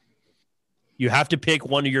 you have to pick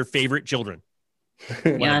one of your favorite children.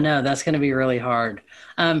 Yeah, I know that's going to be really hard.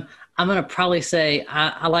 I'm going to probably say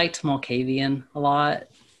I liked Malkavian a lot.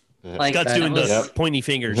 Like Scott's doing the pointy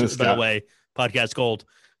fingers, by the way. Podcast gold.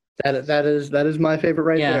 That is my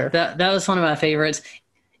favorite there. Yeah, that was one of my favorites.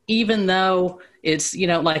 Even though it's,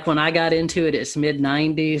 like when I got into it, it's mid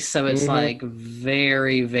 90s, so it's like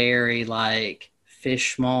very, very like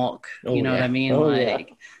fish smoke. You know what I mean?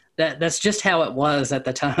 That's just how it was at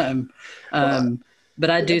the time. But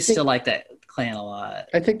I do still like that clan a lot.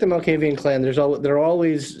 I think the Malkavian clan, there are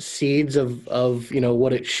always seeds of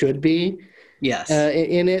what it should be. Yes.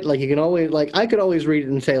 In it, like you can always I could always read it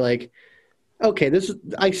and say like, okay,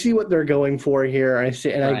 I see what they're going for here. I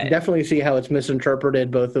definitely see how it's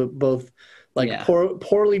misinterpreted, both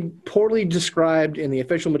poorly described in the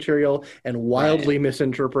official material and wildly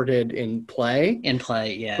misinterpreted in play.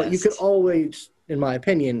 Yes. But you could always, in my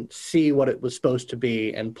opinion, see what it was supposed to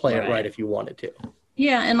be and play it right if you wanted to.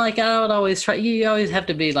 Yeah, and I would always try. You always have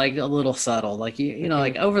to be like a little subtle. Like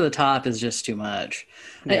like over the top is just too much.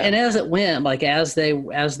 Yeah. And as it went, as they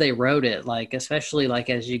wrote it, especially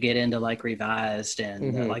as you get into revised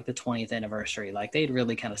and the 20th anniversary, they'd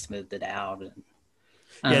really kind of smoothed it out.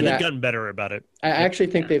 And they've gotten better about it. I actually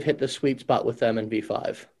think they've hit the sweet spot with them in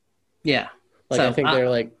V5. Yeah, I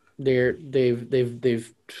think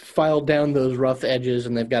they've filed down those rough edges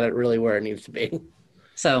and they've got it really where it needs to be.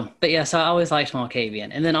 So I always liked Malkavian.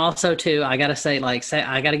 And then also, too, I got to say,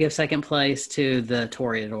 I got to give second place to the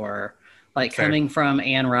Toreador. Coming from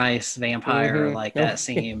Anne Rice Vampire, that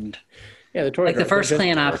seemed... Yeah, the Toreador. The first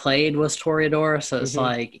clan I played was Toreador, so it's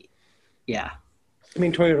yeah. I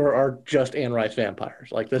mean, Toreador are just Anne Rice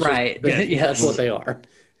vampires. That's what they are.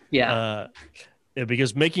 Yeah.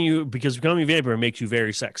 Because becoming a vampire makes you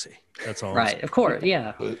very sexy. That's all. Right, of course,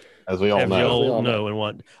 yeah. As we all know and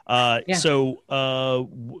want. So,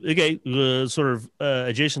 sort of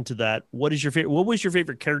adjacent to that, what was your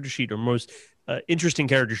favorite character sheet or most interesting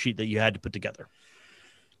character sheet that you had to put together?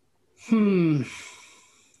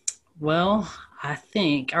 Well, I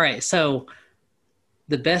think, all right, so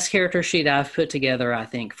the best character sheet I've put together, I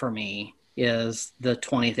think, for me, is the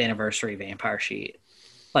 20th anniversary vampire sheet.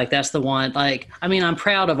 That's the one, I'm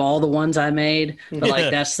proud of all the ones I made,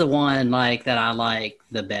 but that's the one that I like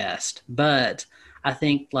the best. But I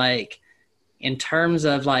think in terms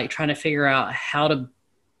of trying to figure out how to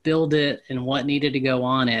build it and what needed to go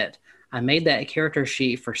on it, I made that character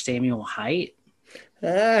sheet for Samuel Height.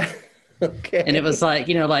 Okay. And it was I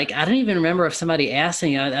don't even remember if somebody asked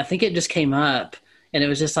me. I think it just came up. And it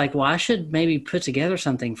was just I should maybe put together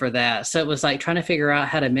something for that. So it was trying to figure out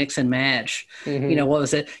how to mix and match, what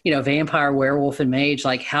was it? Vampire, werewolf, and mage,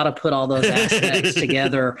 how to put all those aspects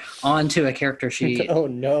together onto a character sheet. Oh,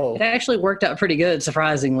 no. It actually worked out pretty good,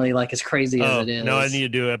 surprisingly, as crazy as it is. No, I need to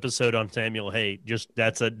do an episode on Samuel Haight.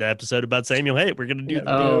 That's an episode about Samuel Haight. We're going to do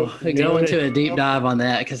go into a deep dive on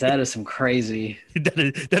that, because that is some crazy.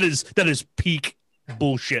 that is peak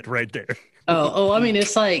bullshit right there. I mean,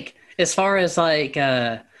 it's as far as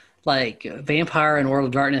Vampire and World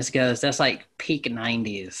of Darkness goes, that's peak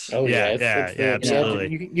 90s. Oh yeah,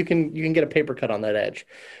 absolutely. You can get a paper cut on that edge.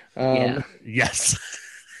 Yes.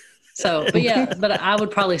 So, but I would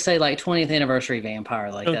probably say 20th anniversary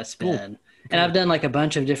Vampire, that's been. Cool. And I've done a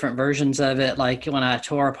bunch of different versions of it. When I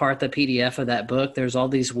tore apart the PDF of that book, there's all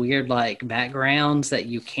these weird backgrounds that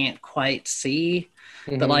you can't quite see.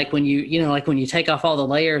 But when when you take off all the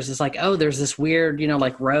layers, it's there's this weird,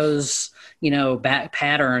 rose, back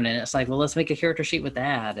pattern. And it's well, let's make a character sheet with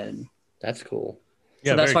that. And that's cool.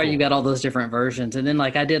 So that's why you got all those different versions. And then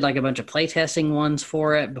I did a bunch of playtesting ones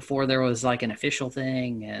for it before there was an official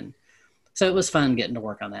thing. And so it was fun getting to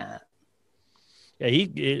work on that. Yeah,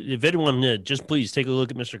 if anyone just please take a look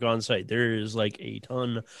at Mr. Khan's site. There is a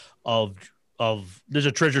ton of there's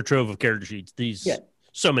a treasure trove of character sheets.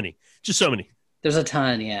 So many. There's a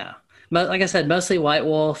ton, yeah. But like I said, mostly White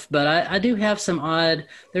Wolf, but I do have some odd,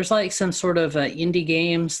 there's some sort of indie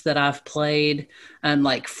games that I've played and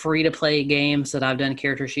free-to-play games that I've done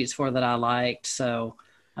character sheets for that I liked. So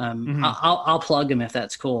I'll plug them if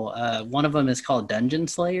that's cool. One of them is called Dungeon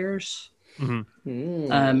Slayers.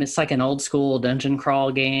 It's an old school dungeon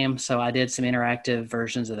crawl game. So I did some interactive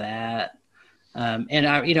versions of that. And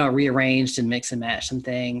I rearranged and mix and match some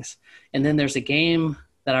things. And then there's a game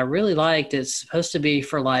that I really liked. It's supposed to be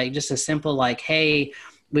for just a simple hey,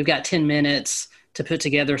 we've got 10 minutes to put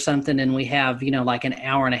together something and we have an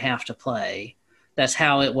hour and a half to play. That's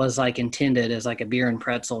how it was intended as a beer and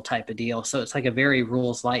pretzel type of deal. So it's a very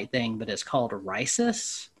rules light thing, but it's called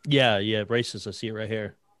Risus. Yeah, Risus. I see it right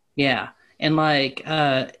here. Yeah. And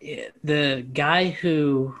the guy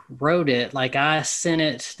who wrote it, did I send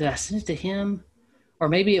it to him? or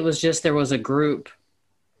maybe it was just there was a group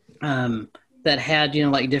that had,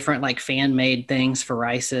 like different like fan made things for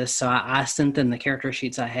Rysis. So I sent them the character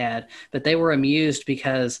sheets I had, but they were amused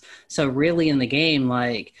because so really in the game,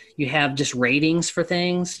 like you have just ratings for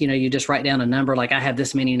things, you just write down a number, like I have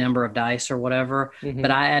this many number of dice or whatever,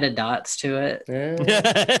 but I added dots to it.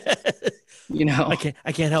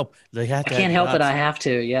 I can't help. I can't help it. I have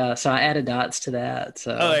to. Yeah. So I added dots to that.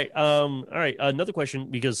 So all right. Another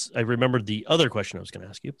question, because I remembered the other question I was going to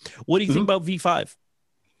ask you. What do you think about V5?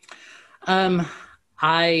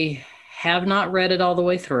 I have not read it all the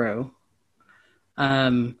way through.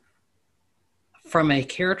 From a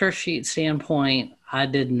character sheet standpoint, I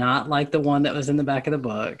did not like the one that was in the back of the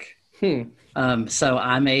book. So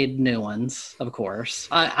I made new ones, of course.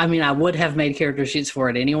 I mean, I would have made character sheets for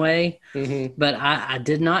it anyway, but I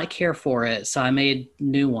did not care for it, so I made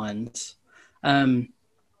new ones. From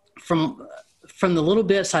the little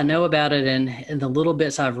bits I know about it and the little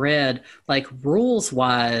bits I've read, like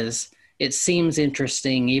rules-wise, it seems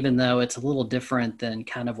interesting, even though it's a little different than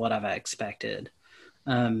kind of what I've expected.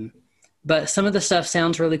 But some of the stuff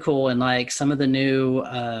sounds really cool, and like some of the new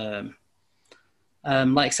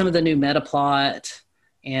meta plot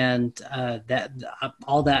and that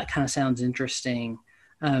all that kind of sounds interesting.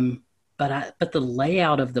 But the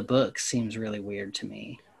layout of the book seems really weird to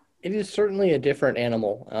me. It is certainly a different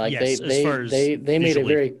animal. Yes, they made a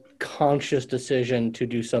very conscious decision to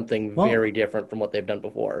do something very different from what they've done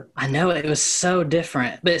before. I know it was so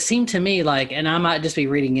different, but it seemed to me like, and I might just be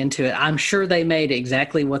reading into it, I'm sure they made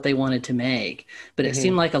exactly what they wanted to make, but it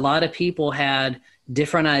seemed like a lot of people had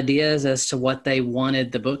different ideas as to what they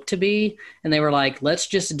wanted the book to be, and they were like, let's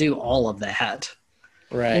just do all of that.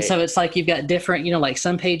 Right. And so it's like you've got different, like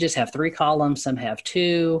some pages have 3 columns, some have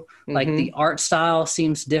 2. Like the art style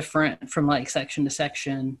seems different from like section to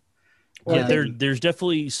section. Yeah, there's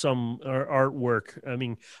definitely some artwork. I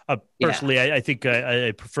mean, personally, I think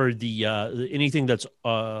I prefer the anything that's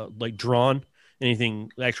like drawn,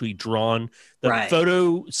 anything actually drawn.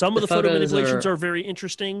 The some of the photo manipulations are very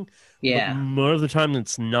interesting. Yeah, but more of the time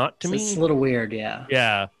it's not to me. It's a little weird. Yeah.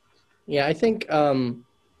 Yeah. I think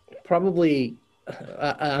probably.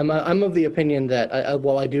 I'm of the opinion that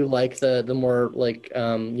while I do like the more like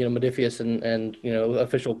Modiphius and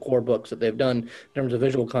official core books that they've done in terms of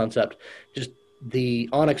visual concept, just the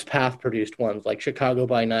Onyx Path produced ones like Chicago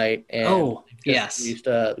by Night and used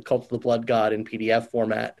Cult of the Blood God in PDF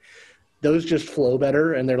format. Those just flow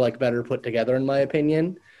better and they're like better put together in my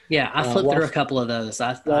opinion. Yeah, I flipped through a couple of those.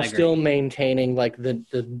 While still maintaining like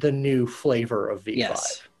the new flavor of V5.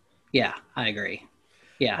 Yes. Yeah, I agree.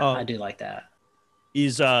 Yeah, I do like that.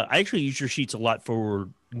 I actually use your sheets a lot for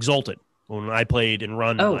Exalted. When I played and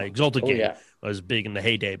run my Exalted game, I was big in the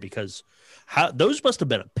heyday because those must have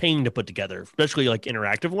been a pain to put together, especially like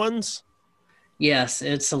interactive ones. Yes,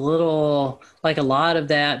 it's a little like a lot of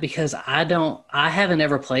that because I haven't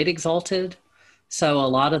ever played Exalted. So a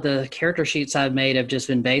lot of the character sheets I've made have just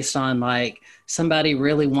been based on like somebody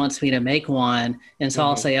really wants me to make one. And so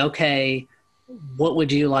I'll say, okay, what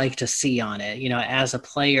would you like to see on it? As a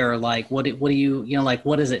player, like what do you, like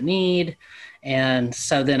what does it need? And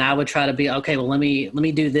so then I would try to be, okay, well, let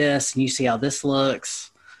me do this and you see how this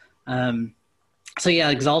looks. So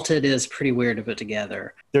yeah, Exalted is pretty weird to put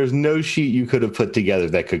together. There's no sheet you could have put together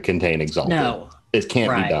that could contain Exalted. No. It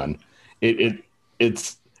can't be done.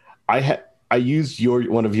 I used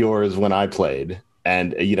one of yours when I played.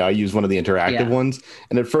 And, I used one of the interactive ones.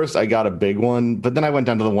 And at first I got a big one, but then I went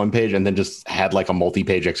down to the one page and then just had like a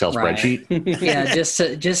multi-page Excel spreadsheet. Yeah,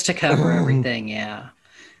 just to cover everything. Yeah.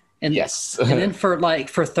 And, yes. And then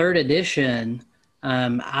for third edition,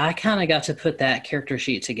 I kind of got to put that character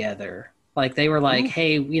sheet together. Like they were like,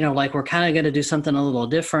 hey, like we're kind of going to do something a little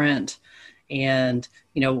different. And,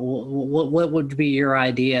 what would be your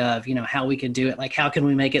idea of, how we could do it? Like, how can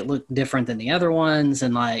we make it look different than the other ones?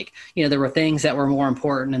 And like, there were things that were more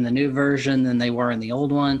important in the new version than they were in the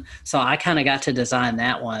old one. So I kind of got to design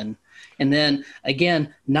that one. And then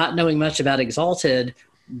again, not knowing much about Exalted,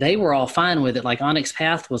 they were all fine with it. Like Onyx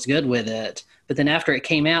Path was good with it. But then after it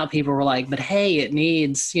came out, people were like, but hey, it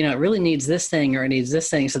needs, it really needs this thing or it needs this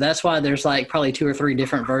thing. So that's why there's like probably 2 or 3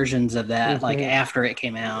 different versions of that, like after it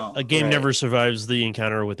came out. A game never survives the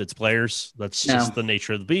encounter with its players. That's just the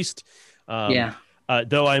nature of the beast.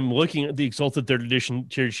 Though I'm looking at the Exalted 3rd Edition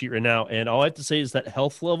tier sheet right now, and all I have to say is that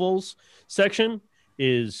health levels section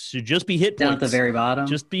should just be hit down points. At the very bottom.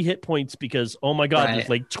 Just be hit points because, oh my God, there's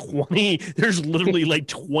like 20. There's literally like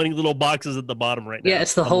 20 little boxes at the bottom right now. Yeah,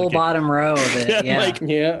 it's the whole bottom row of it. Yeah.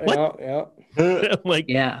 Yeah. I'm like,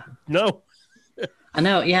 no. I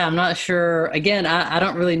know. Yeah, I'm not sure. Again, I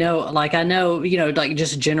don't really know. Like, I know, like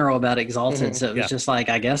just general about Exalted. So it was just like,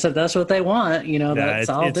 I guess if that's what they want,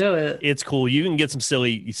 I'll do it. It's cool. You can get some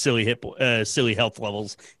silly health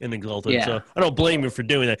levels in Exalted. Yeah. So I don't blame you for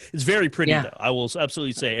doing that. It's very pretty though. I will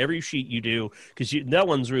absolutely say every sheet you do, because that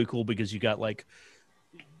one's really cool because you got like,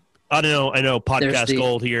 I know podcast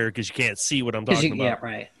gold here because you can't see what I'm talking about. Yeah,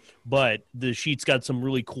 right. But the sheet's got some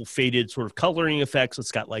really cool faded sort of coloring effects.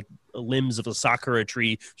 It's got like limbs of a sakura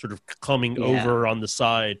tree sort of coming over on the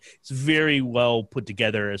side. It's very well put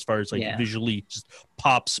together as far as like visually just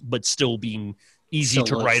pops, but still being easy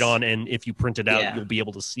to write on. And if you print it out, you'll be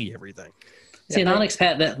able to see everything. See, Onyx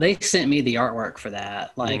Pat, they sent me the artwork for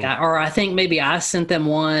that. Like, I think maybe I sent them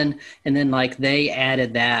one, and then like they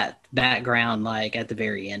added that background like at the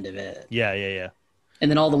very end of it. Yeah. And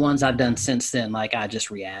then all the ones I've done since then, like I just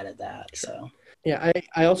re-added that. So yeah,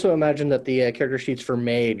 I also imagine that the character sheets for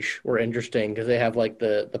Mage were interesting because they have like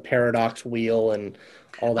the paradox wheel and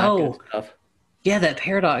all that good stuff. Yeah, that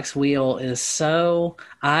paradox wheel is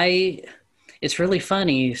it's really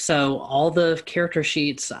funny. So all the character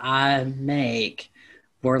sheets I make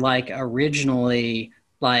were like originally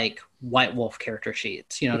like White Wolf character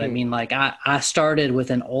sheets. You know what I mean? Like I started with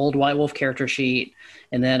an old White Wolf character sheet,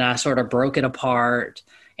 and then I sort of broke it apart,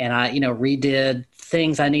 and I, redid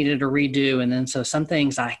things I needed to redo. And then so some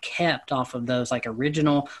things I kept off of those like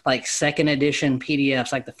original, like second edition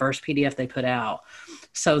PDFs, like the first PDF they put out.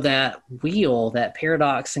 So that wheel, that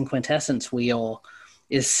Paradox and Quintessence wheel,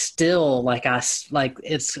 is still like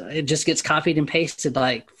it just gets copied and pasted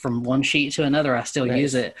like from one sheet to another. I still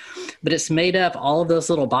use it, but it's made up. All of those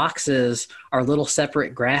little boxes are little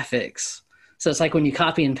separate graphics. So it's like when you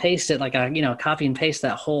copy and paste it, like copy and paste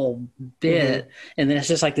that whole bit, and then it's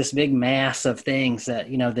just like this big mass of things that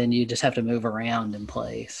then you just have to move around in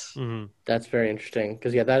place. That's very interesting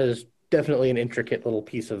because that is definitely an intricate little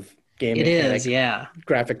piece of game. It is, yeah.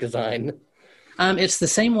 Graphic design. It's the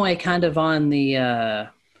same way kind of on the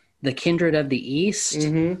Kindred of the East,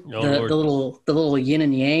 the little yin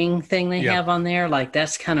and yang thing they have on there. Like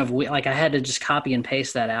that's kind of like I had to just copy and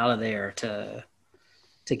paste that out of there to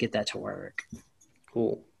get that to work.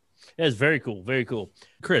 Cool. That's very cool. Very cool.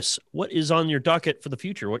 Chris, what is on your docket for the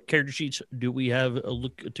future? What character sheets do we have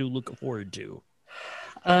to look forward to?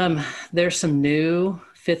 There's some new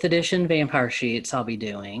 5th edition vampire sheets I'll be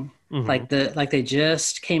doing. Like they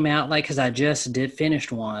just came out, like, cause I just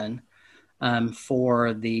finished one,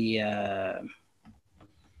 for the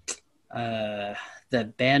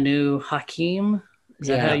Banu Hakim. Is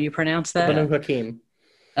that how you pronounce that? Banu Hakim.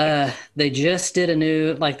 They just did a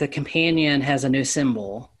new, like the companion has a new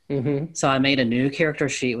symbol. So I made a new character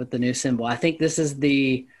sheet with the new symbol. I think this is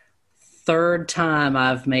the 3rd time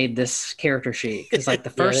I've made this character sheet. Because like the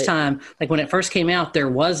first time, like when it first came out, there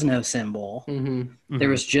was no symbol. There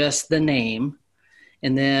was just the name.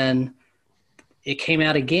 And then it came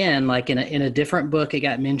out again, like in a different book, it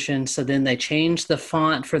got mentioned. So then they changed the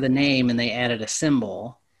font for the name and they added a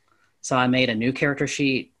symbol. So I made a new character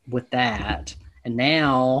sheet with that. And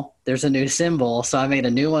now there's a new symbol. So I made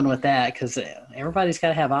a new one with that because everybody's got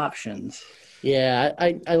to have options. Yeah,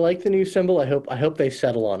 I like the new symbol. I hope they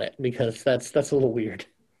settle on it because that's a little weird.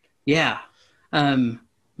 Yeah.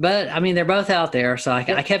 But I mean, they're both out there. So I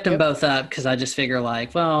kept them both up because I just figure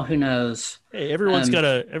like, well, who knows? Hey,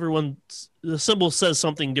 the symbol says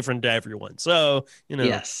something different to everyone. So,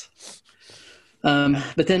 Yes.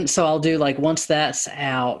 But then, so I'll do like, once that's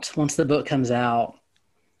out, once the book comes out,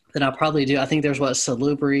 then I'll probably do, I think there's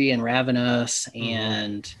Salubri and Ravenous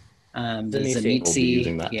and the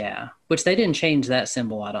Tzimisce, which they didn't change that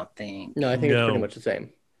symbol, I don't think. No, I think it's pretty much the same.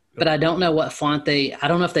 But I don't know what font I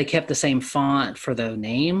don't know if they kept the same font for the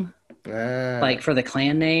name, like for the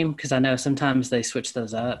clan name, because I know sometimes they switch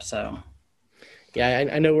those up. So, yeah,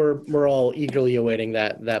 I know we're all eagerly awaiting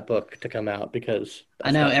that book to come out because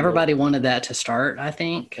I know everybody wanted that to start, I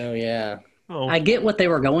think. Oh, yeah. I get what they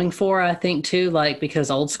were going for, I think, too, like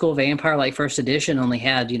because Old School Vampire, like 1st edition only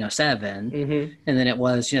had, 7. And then it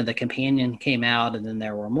was, the companion came out and then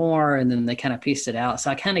there were more and then they kind of pieced it out.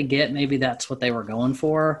 So I kind of get maybe that's what they were going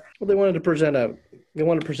for. Well, they wanted to present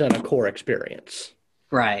a core experience.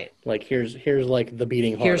 Right. Like here's like the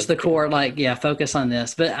beating heart. Here's the core, like, focus on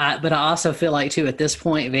this. But I also feel like too, at this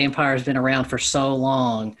point, Vampire's been around for so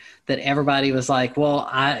long that everybody was like, well,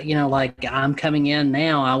 I'm coming in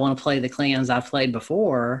now. I want to play the clans I've played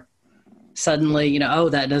before. Suddenly,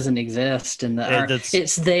 that doesn't exist. And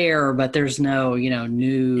it's there, but there's no,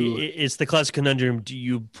 new. It's the classic conundrum. Do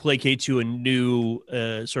you placate to a new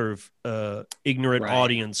sort of ignorant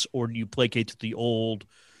audience, or do you placate to the old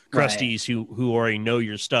crusties who already know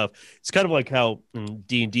your stuff. It's kind of like how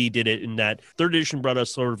D&D did it in that third edition brought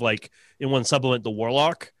us sort of like in one supplement the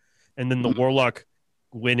Warlock, and then the Warlock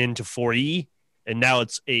went into 4E, and now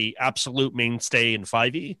it's a absolute mainstay in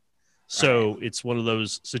 5E. So it's one of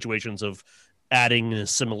those situations of adding and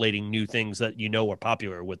assimilating new things that are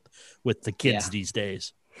popular with the kids these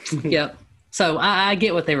days. Yep. So I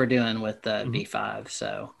get what they were doing with the V5.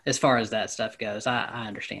 So as far as that stuff goes, I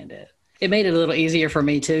understand it. It made it a little easier for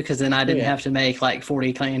me too, because then I didn't have to make like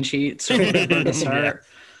 40 clan sheets or whatever to start.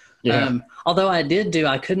 Yeah. Although I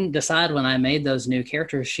couldn't decide when I made those new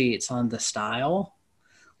character sheets on the style.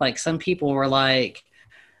 Like some people were like,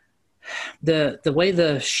 the way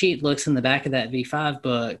the sheet looks in the back of that V5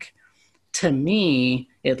 book, to me,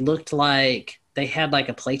 it looked like they had like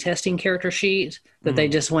a playtesting character sheet that they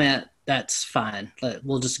just went, that's fine.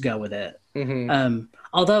 We'll just go with it.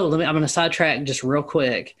 Although, I'm going to sidetrack just real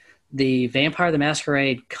quick. The Vampire the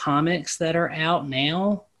Masquerade comics that are out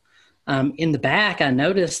now, in the back, I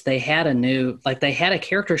noticed they had a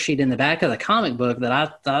character sheet in the back of the comic book that I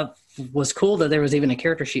thought was cool that there was even a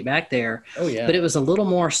character sheet back there. Oh, yeah. But it was a little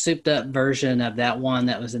more souped up version of that one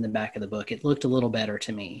that was in the back of the book. It looked a little better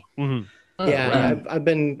to me. I've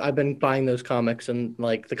been buying those comics, and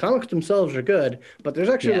like the comics themselves are good, but there's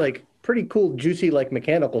actually like pretty cool, juicy, like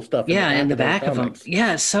mechanical stuff. In the back of them.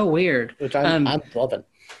 Yeah, it's so weird. Which I'm loving.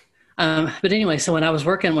 But anyway, so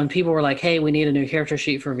when people were like, hey, we need a new character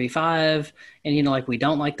sheet for V5, and, like, we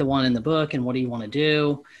don't like the one in the book, and what do you want to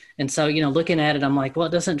do? And so, looking at it, I'm like, well,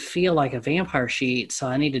 it doesn't feel like a vampire sheet, so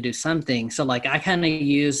I need to do something. So, like, I kind of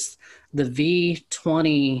use the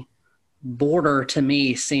V20 border. To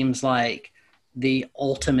me seems like the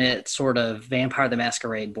ultimate sort of Vampire the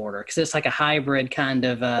Masquerade border, because it's like a hybrid kind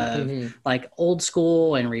of like old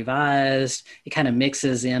school and revised. It kind of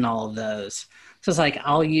mixes in all of those. So it's like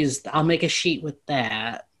I'll make a sheet with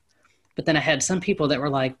that. But then I had some people that were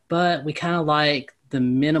like, but we kind of like the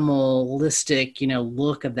minimalistic,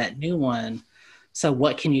 look of that new one. So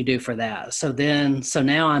what can you do for that? So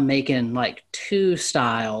now I'm making like 2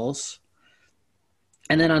 styles.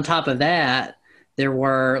 And then on top of that, there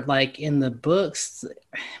were like in the books,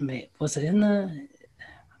 was it in I'm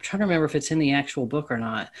trying to remember if it's in the actual book or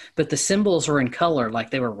not, but the symbols were in color, like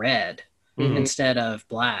they were red instead of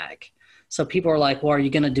black. So people are like, well, are you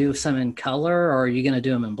going to do some in color or are you going to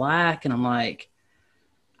do them in black? And I'm like,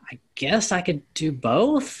 I guess I could do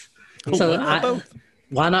both.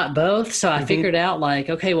 Why not both? So I figured out like,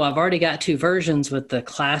 okay, well, I've already got 2 versions with the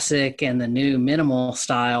classic and the new minimal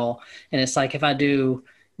style. And it's like, if I do,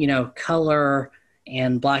 color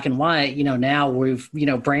and black and white, now we've,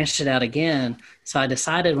 branched it out again. So I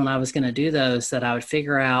decided when I was going to do those that I would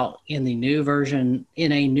figure out in a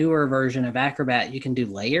newer version of Acrobat, you can do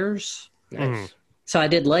layers. Nice. So I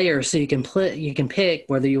did layers, so you can pick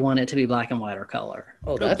whether you want it to be black and white or color.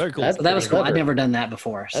 Oh, that's very cool. So that was cool. I'd never done that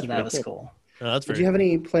before, so that was cool. Oh, that's Did you have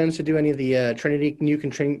any plans to do any of the new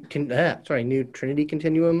Trinity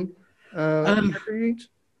Continuum?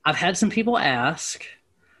 I've had some people ask.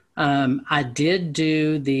 I did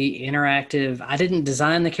do the interactive. I didn't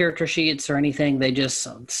design the character sheets or anything. They just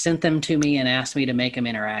sent them to me and asked me to make them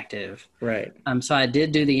interactive. Right. So I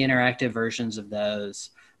did do the interactive versions of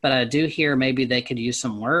those. But I do hear maybe they could use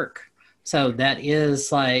some work. So that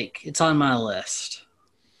is like, it's on my list.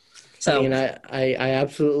 So I mean, I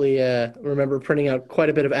absolutely remember printing out quite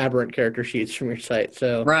a bit of Aberrant character sheets from your site.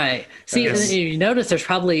 So right. See, you notice there's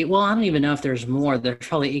probably, well, I don't even know if there's more. There's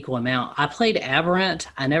probably equal amount. I played Aberrant.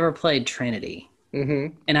 I never played Trinity.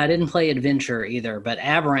 And I didn't play Adventure either. But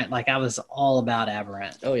Aberrant, like I was all about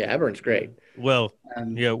Aberrant. Oh, yeah. Aberrant's great. Well,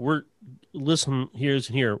 here. We're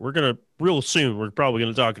going to, real soon, we're probably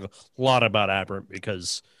going to talk a lot about Aberrant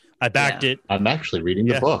because I backed it. I'm actually reading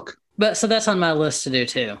the book. But so that's on my list to do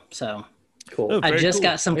too. So cool. I just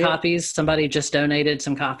got some copies. Somebody just donated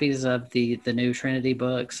some copies of the new Trinity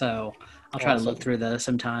book. So I'll try to look through those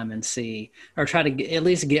sometime and see, or try to at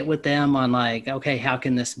least get with them on like, okay, how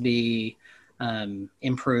can this be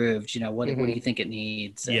improved? What do you think it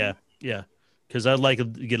needs? And, yeah. Because I'd like to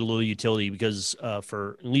get a little utility because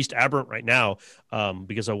for at least Aberrant right now,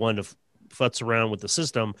 because I wanted to futz around with the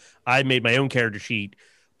system, I made my own character sheet,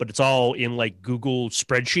 but it's all in like Google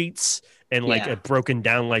spreadsheets and like broken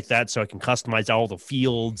down like that, so I can customize all the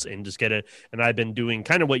fields and just get it. And I've been doing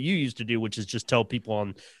kind of what you used to do, which is just tell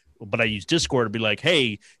people but I use Discord to be like,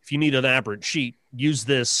 hey, if you need an Aberrant sheet, use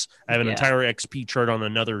this. I have an entire XP chart on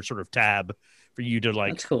another sort of tab for you to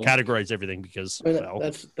like categorize everything because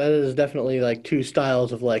that is definitely like 2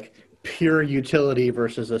 styles of like pure utility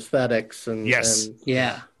versus aesthetics and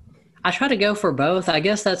I try to go for both. I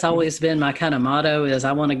guess that's always been my kind of motto is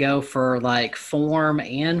I want to go for like form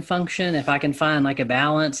and function if I can find like a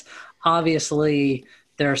balance. Obviously,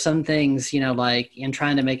 there are some things, like in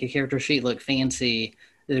trying to make a character sheet look fancy,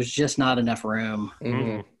 there's just not enough room.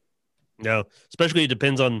 Mm-hmm. No, especially it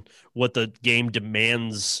depends on what the game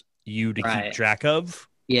demands you to keep track of.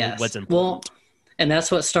 Yes. What's important. Well, and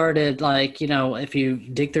that's what started, like, if you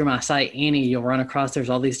dig through my site, Annie, you'll run across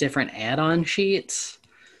there's all these different add-on sheets.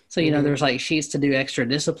 So, there's like sheets to do extra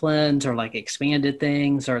disciplines or like expanded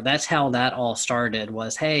things, or that's how that all started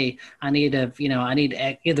was, hey, there's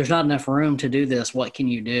not enough room to do this. What can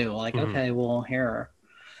you do? Like, okay, well, here.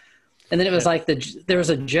 And then it was like there was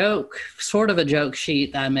a joke, sort of a joke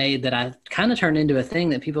sheet that I made that I kind of turned into a thing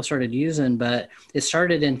that people started using, but it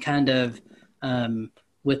started in kind of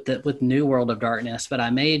with New World of Darkness. But I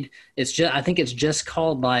think it's just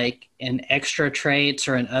called like an extra traits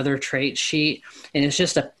or an other traits sheet, and it's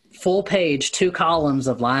just a full page, 2 columns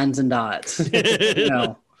of lines and dots. And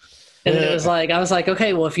then it was like, I was like,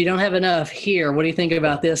 okay, well, if you don't have enough here, what do you think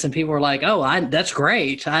about this? And people were like, oh, that's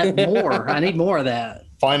great. I need more of that.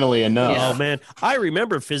 Finally enough. Yeah. Oh man, I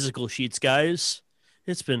remember physical sheets, guys.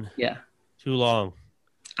 It's been too long.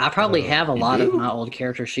 I probably have a lot of my old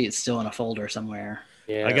character sheets still in a folder somewhere.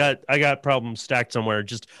 Yeah. I got problems stacked somewhere.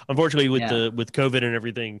 Just unfortunately with COVID and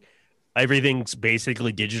everything, everything's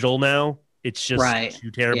basically digital now. It's just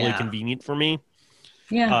too terribly convenient for me.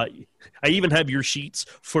 Yeah. I even have your sheets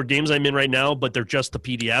for games I'm in right now, but they're just the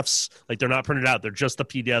PDFs. Like they're not printed out. They're just the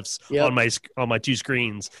PDFs on my 2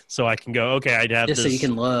 screens. So I can go, okay, I'd have just this. So you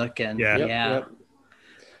can look and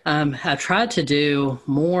I've tried to do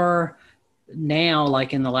more now,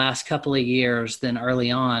 like in the last couple of years than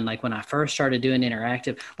early on. Like when I first started doing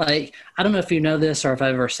interactive, like, I don't know if you know this or if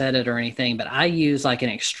I've ever said it or anything, but I use like an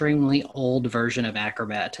extremely old version of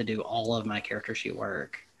Acrobat to do all of my character sheet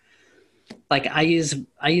work. Like I use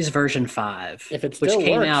version 5, which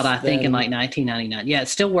came out, I think, in like 1999. Yeah, it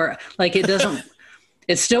still works. Like it doesn't,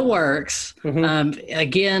 it still works.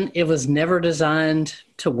 Again, it was never designed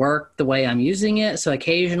to work the way I'm using it. So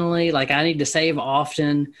occasionally, like I need to save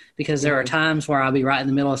often because there are times where I'll be right in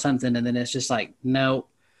the middle of something and then it's just like, nope,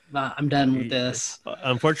 I'm done with this.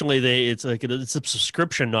 Unfortunately, it's a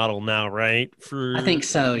subscription model now, right? I think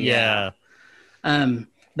so. Yeah.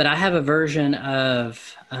 But I have a version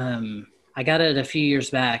of, I got it a few years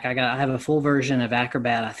back. I have a full version of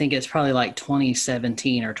Acrobat. I think it's probably like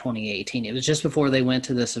 2017 or 2018. It was just before they went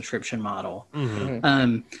to the subscription model.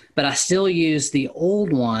 But I still use the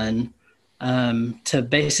old one to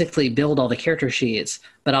basically build all the character sheets.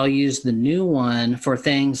 But I'll use the new one for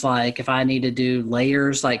things like if I need to do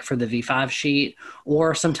layers, like for the V5 sheet,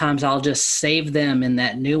 or sometimes I'll just save them in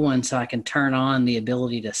that new one so I can turn on the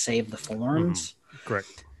ability to save the forms.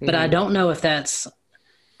 Correct. But I don't know if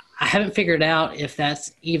I haven't figured out if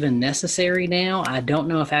that's even necessary now. I don't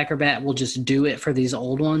know if Acrobat will just do it for these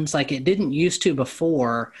old ones. Like it didn't used to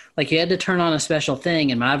before. Like you had to turn on a special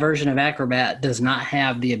thing, and my version of Acrobat does not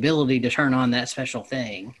have the ability to turn on that special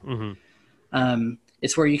thing.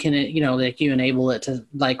 It's where you can, like you enable it to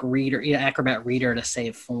like Acrobat Reader to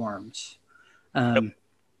save forms.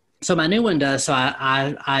 So my new one does. So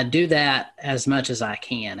I do that as much as I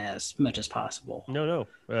can, as much as possible. No.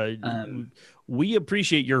 We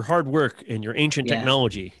appreciate your hard work and your ancient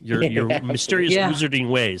technology, your mysterious wizarding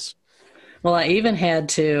ways. Well, I even had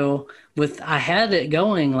to, I had it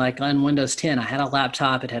going like on Windows 10. I had a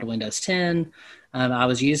laptop. It had Windows 10. I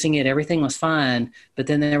was using it. Everything was fine. But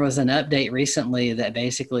then there was an update recently that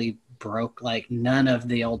basically broke, like none of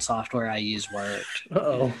the old software I used worked.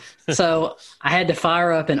 Uh-oh. So I had to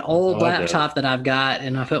fire up an old laptop that I've got,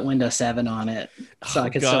 and I put Windows 7 on it so I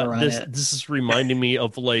could still run it. This is reminding me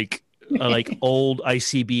of like old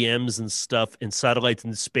ICBMs and stuff, and satellites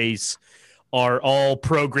in space are all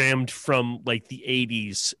programmed from like the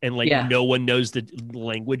 80s, and like no one knows the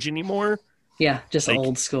language anymore. Yeah, just like,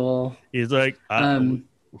 old school. It's like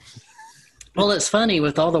well, it's funny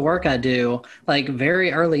with all the work I do, like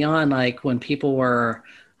very early on, like when people were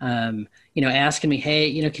asking me,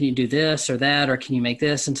 hey, can you do this or that, or can you make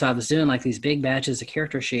this? And so I was doing like these big batches of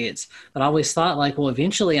character sheets, but I always thought like, well,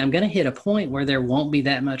 eventually I'm going to hit a point where there won't be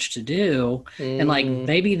that much to do. And like,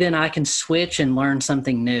 maybe then I can switch and learn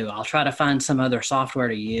something new. I'll try to find some other software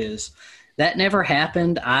to use. That never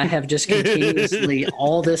happened. I have just continuously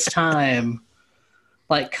all this time,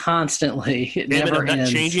 like constantly, it never I'm not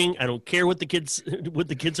ends. Changing. I don't care what the kids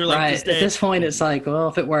are like. Right. At this point, it's like, well,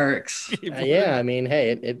 if it works. Yeah, I mean, hey,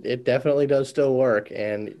 it definitely does still work,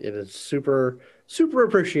 and it is super, super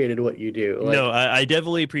appreciated what you do. No, I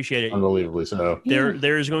definitely appreciate it. Unbelievably so.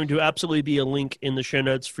 There is going to absolutely be a link in the show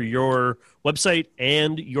notes for your website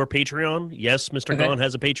and your Patreon. Yes, Mr. Gone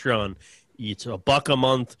has a Patreon. It's $1 a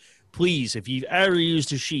month. Please, if you've ever used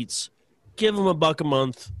his sheets, give him $1 a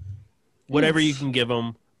month, whatever you can give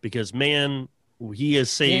him, because, man, he has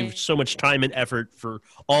saved so much time and effort for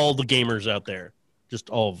all the gamers out there, just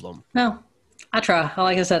all of them. No, I try.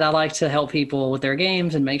 Like I said, I like to help people with their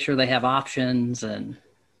games and make sure they have options, and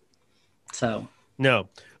so. No,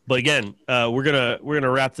 but again, we're gonna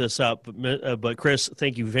wrap this up. But Chris,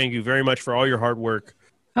 thank you very much for all your hard work.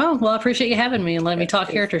 Oh, well, I appreciate you having me and letting me talk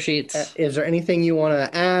character sheets. Is there anything you want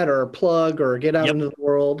to add or plug or get out into the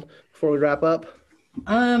world before we wrap up?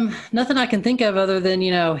 Nothing I can think of other than,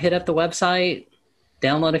 hit up the website,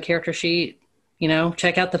 download a character sheet,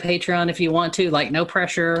 check out the Patreon if you want to, no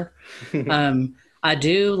pressure. I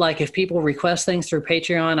do, if people request things through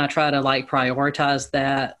Patreon, I try to prioritize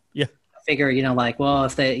that. Yeah. I figure,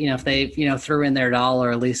 if they threw in their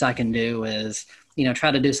 $1, at least I can do is,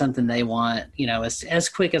 try to do something they want, as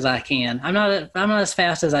quick as I can. I'm not as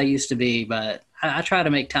fast as I used to be, but I try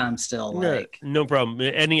to make time still. No problem.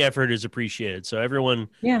 Any effort is appreciated. So everyone,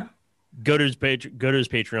 go to his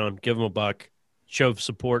Patreon, give him $1, show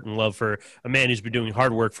support and love for a man who's been doing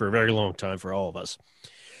hard work for a very long time for all of us.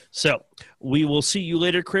 So we will see you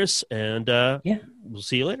later, Chris, and we'll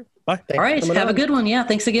see you later. Bye. All right. Have a good one. Yeah.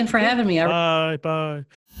 Thanks again for having me. Bye.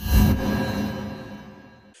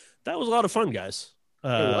 That was a lot of fun, guys.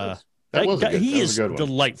 He is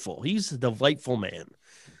delightful. He's a delightful man.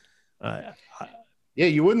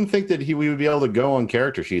 You wouldn't think that we would be able to go on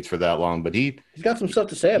character sheets for that long, but he's got some stuff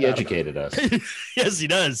to say about it. He educated us. Yes, he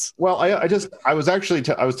does. Well, I was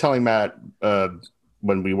telling Matt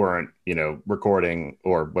when we weren't, recording,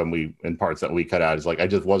 or when we, in parts that we cut out, is I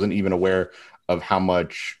just wasn't even aware of how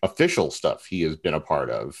much official stuff he has been a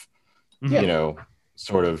part of.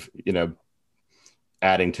 Sort of,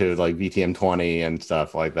 adding to VTM 20 and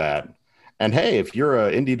stuff like that. And hey, if you're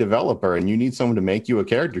an indie developer and you need someone to make you a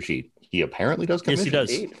character sheet, he apparently does commission. Yes,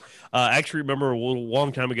 he does. Actually, remember a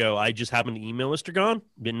long time ago, I just happened to email Mr. Gone.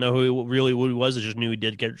 Didn't know who he was. I just knew he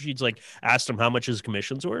did character sheets. Asked him how much his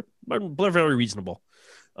commissions were. They're very reasonable.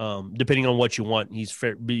 Depending on what you want, he's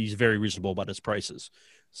very reasonable about his prices.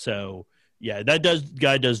 So yeah,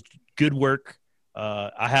 guy does good work.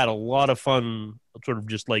 I had a lot of fun sort of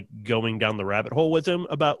just going down the rabbit hole with him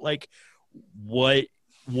about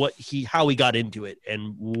how he got into it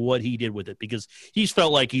and what he did with it, because he's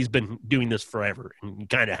felt like he's been doing this forever, and he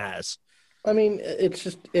kind of has. I mean,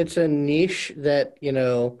 it's a niche that,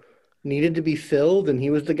 needed to be filled, and he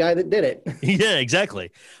was the guy that did it. Yeah,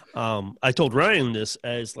 exactly. I told Ryan this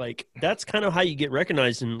as that's kind of how you get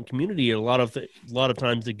recognized in the community. A lot of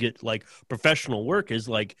times to get professional work is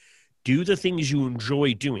do the things you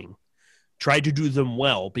enjoy doing. Try to do them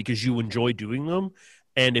well because you enjoy doing them.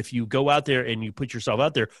 And if you go out there and you put yourself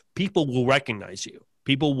out there, people will recognize you.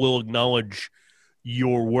 People will acknowledge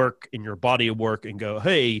your work and your body of work and go,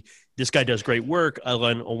 hey, this guy does great work. I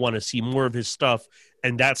want to see more of his stuff.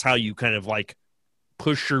 And that's how you kind of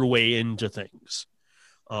push your way into things.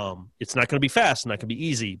 It's not going to be fast, not going to be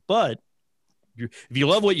easy, but if you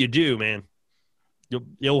love what you do, man,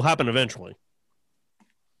 it'll happen eventually.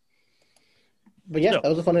 But that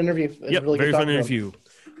was a fun interview. Really very fun interview.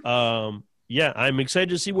 I'm excited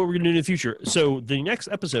to see what we're going to do in the future. So the next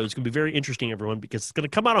episode is going to be very interesting, everyone, because it's going to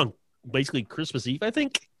come out on basically Christmas Eve, I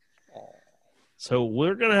think. So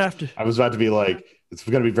we're going to have to... I was about to be it's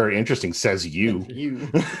going to be very interesting, says you.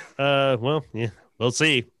 Well, yeah, we'll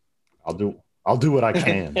see. I'll do what I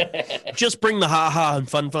can. Just bring the ha-ha and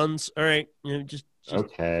fun-funs. All right. Just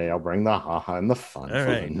okay, I'll bring the ha-ha and the fun-funs. All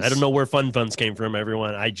right. I don't know where fun-funs came from,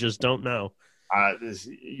 everyone. I just don't know.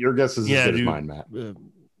 Your guess is as good as mine, Matt.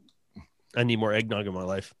 I need more eggnog in my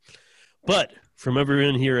life. But from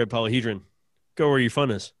everyone here at Polyhedron, go where your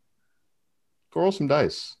fun is. Go roll some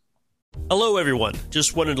dice. Hello, everyone.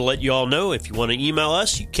 Just wanted to let you all know, if you want to email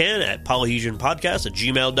us, you can at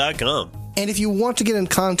polyhedronpodcast@gmail.com. And if you want to get in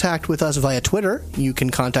contact with us via Twitter, you can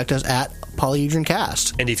contact us at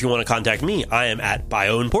PolyhedronCast. And if you want to contact me, I am at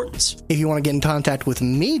BioImportance. If you want to get in contact with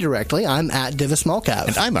me directly, I'm at DivisSmallCav.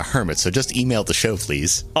 And I'm a hermit, so just email the show,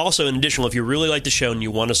 please. Also, in addition, if you really like the show and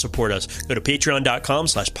you want to support us, go to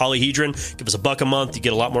patreon.com/polyhedron. Give us $1 a month. You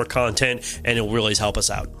get a lot more content, and it will really help us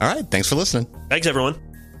out. All right. Thanks for listening. Thanks, everyone.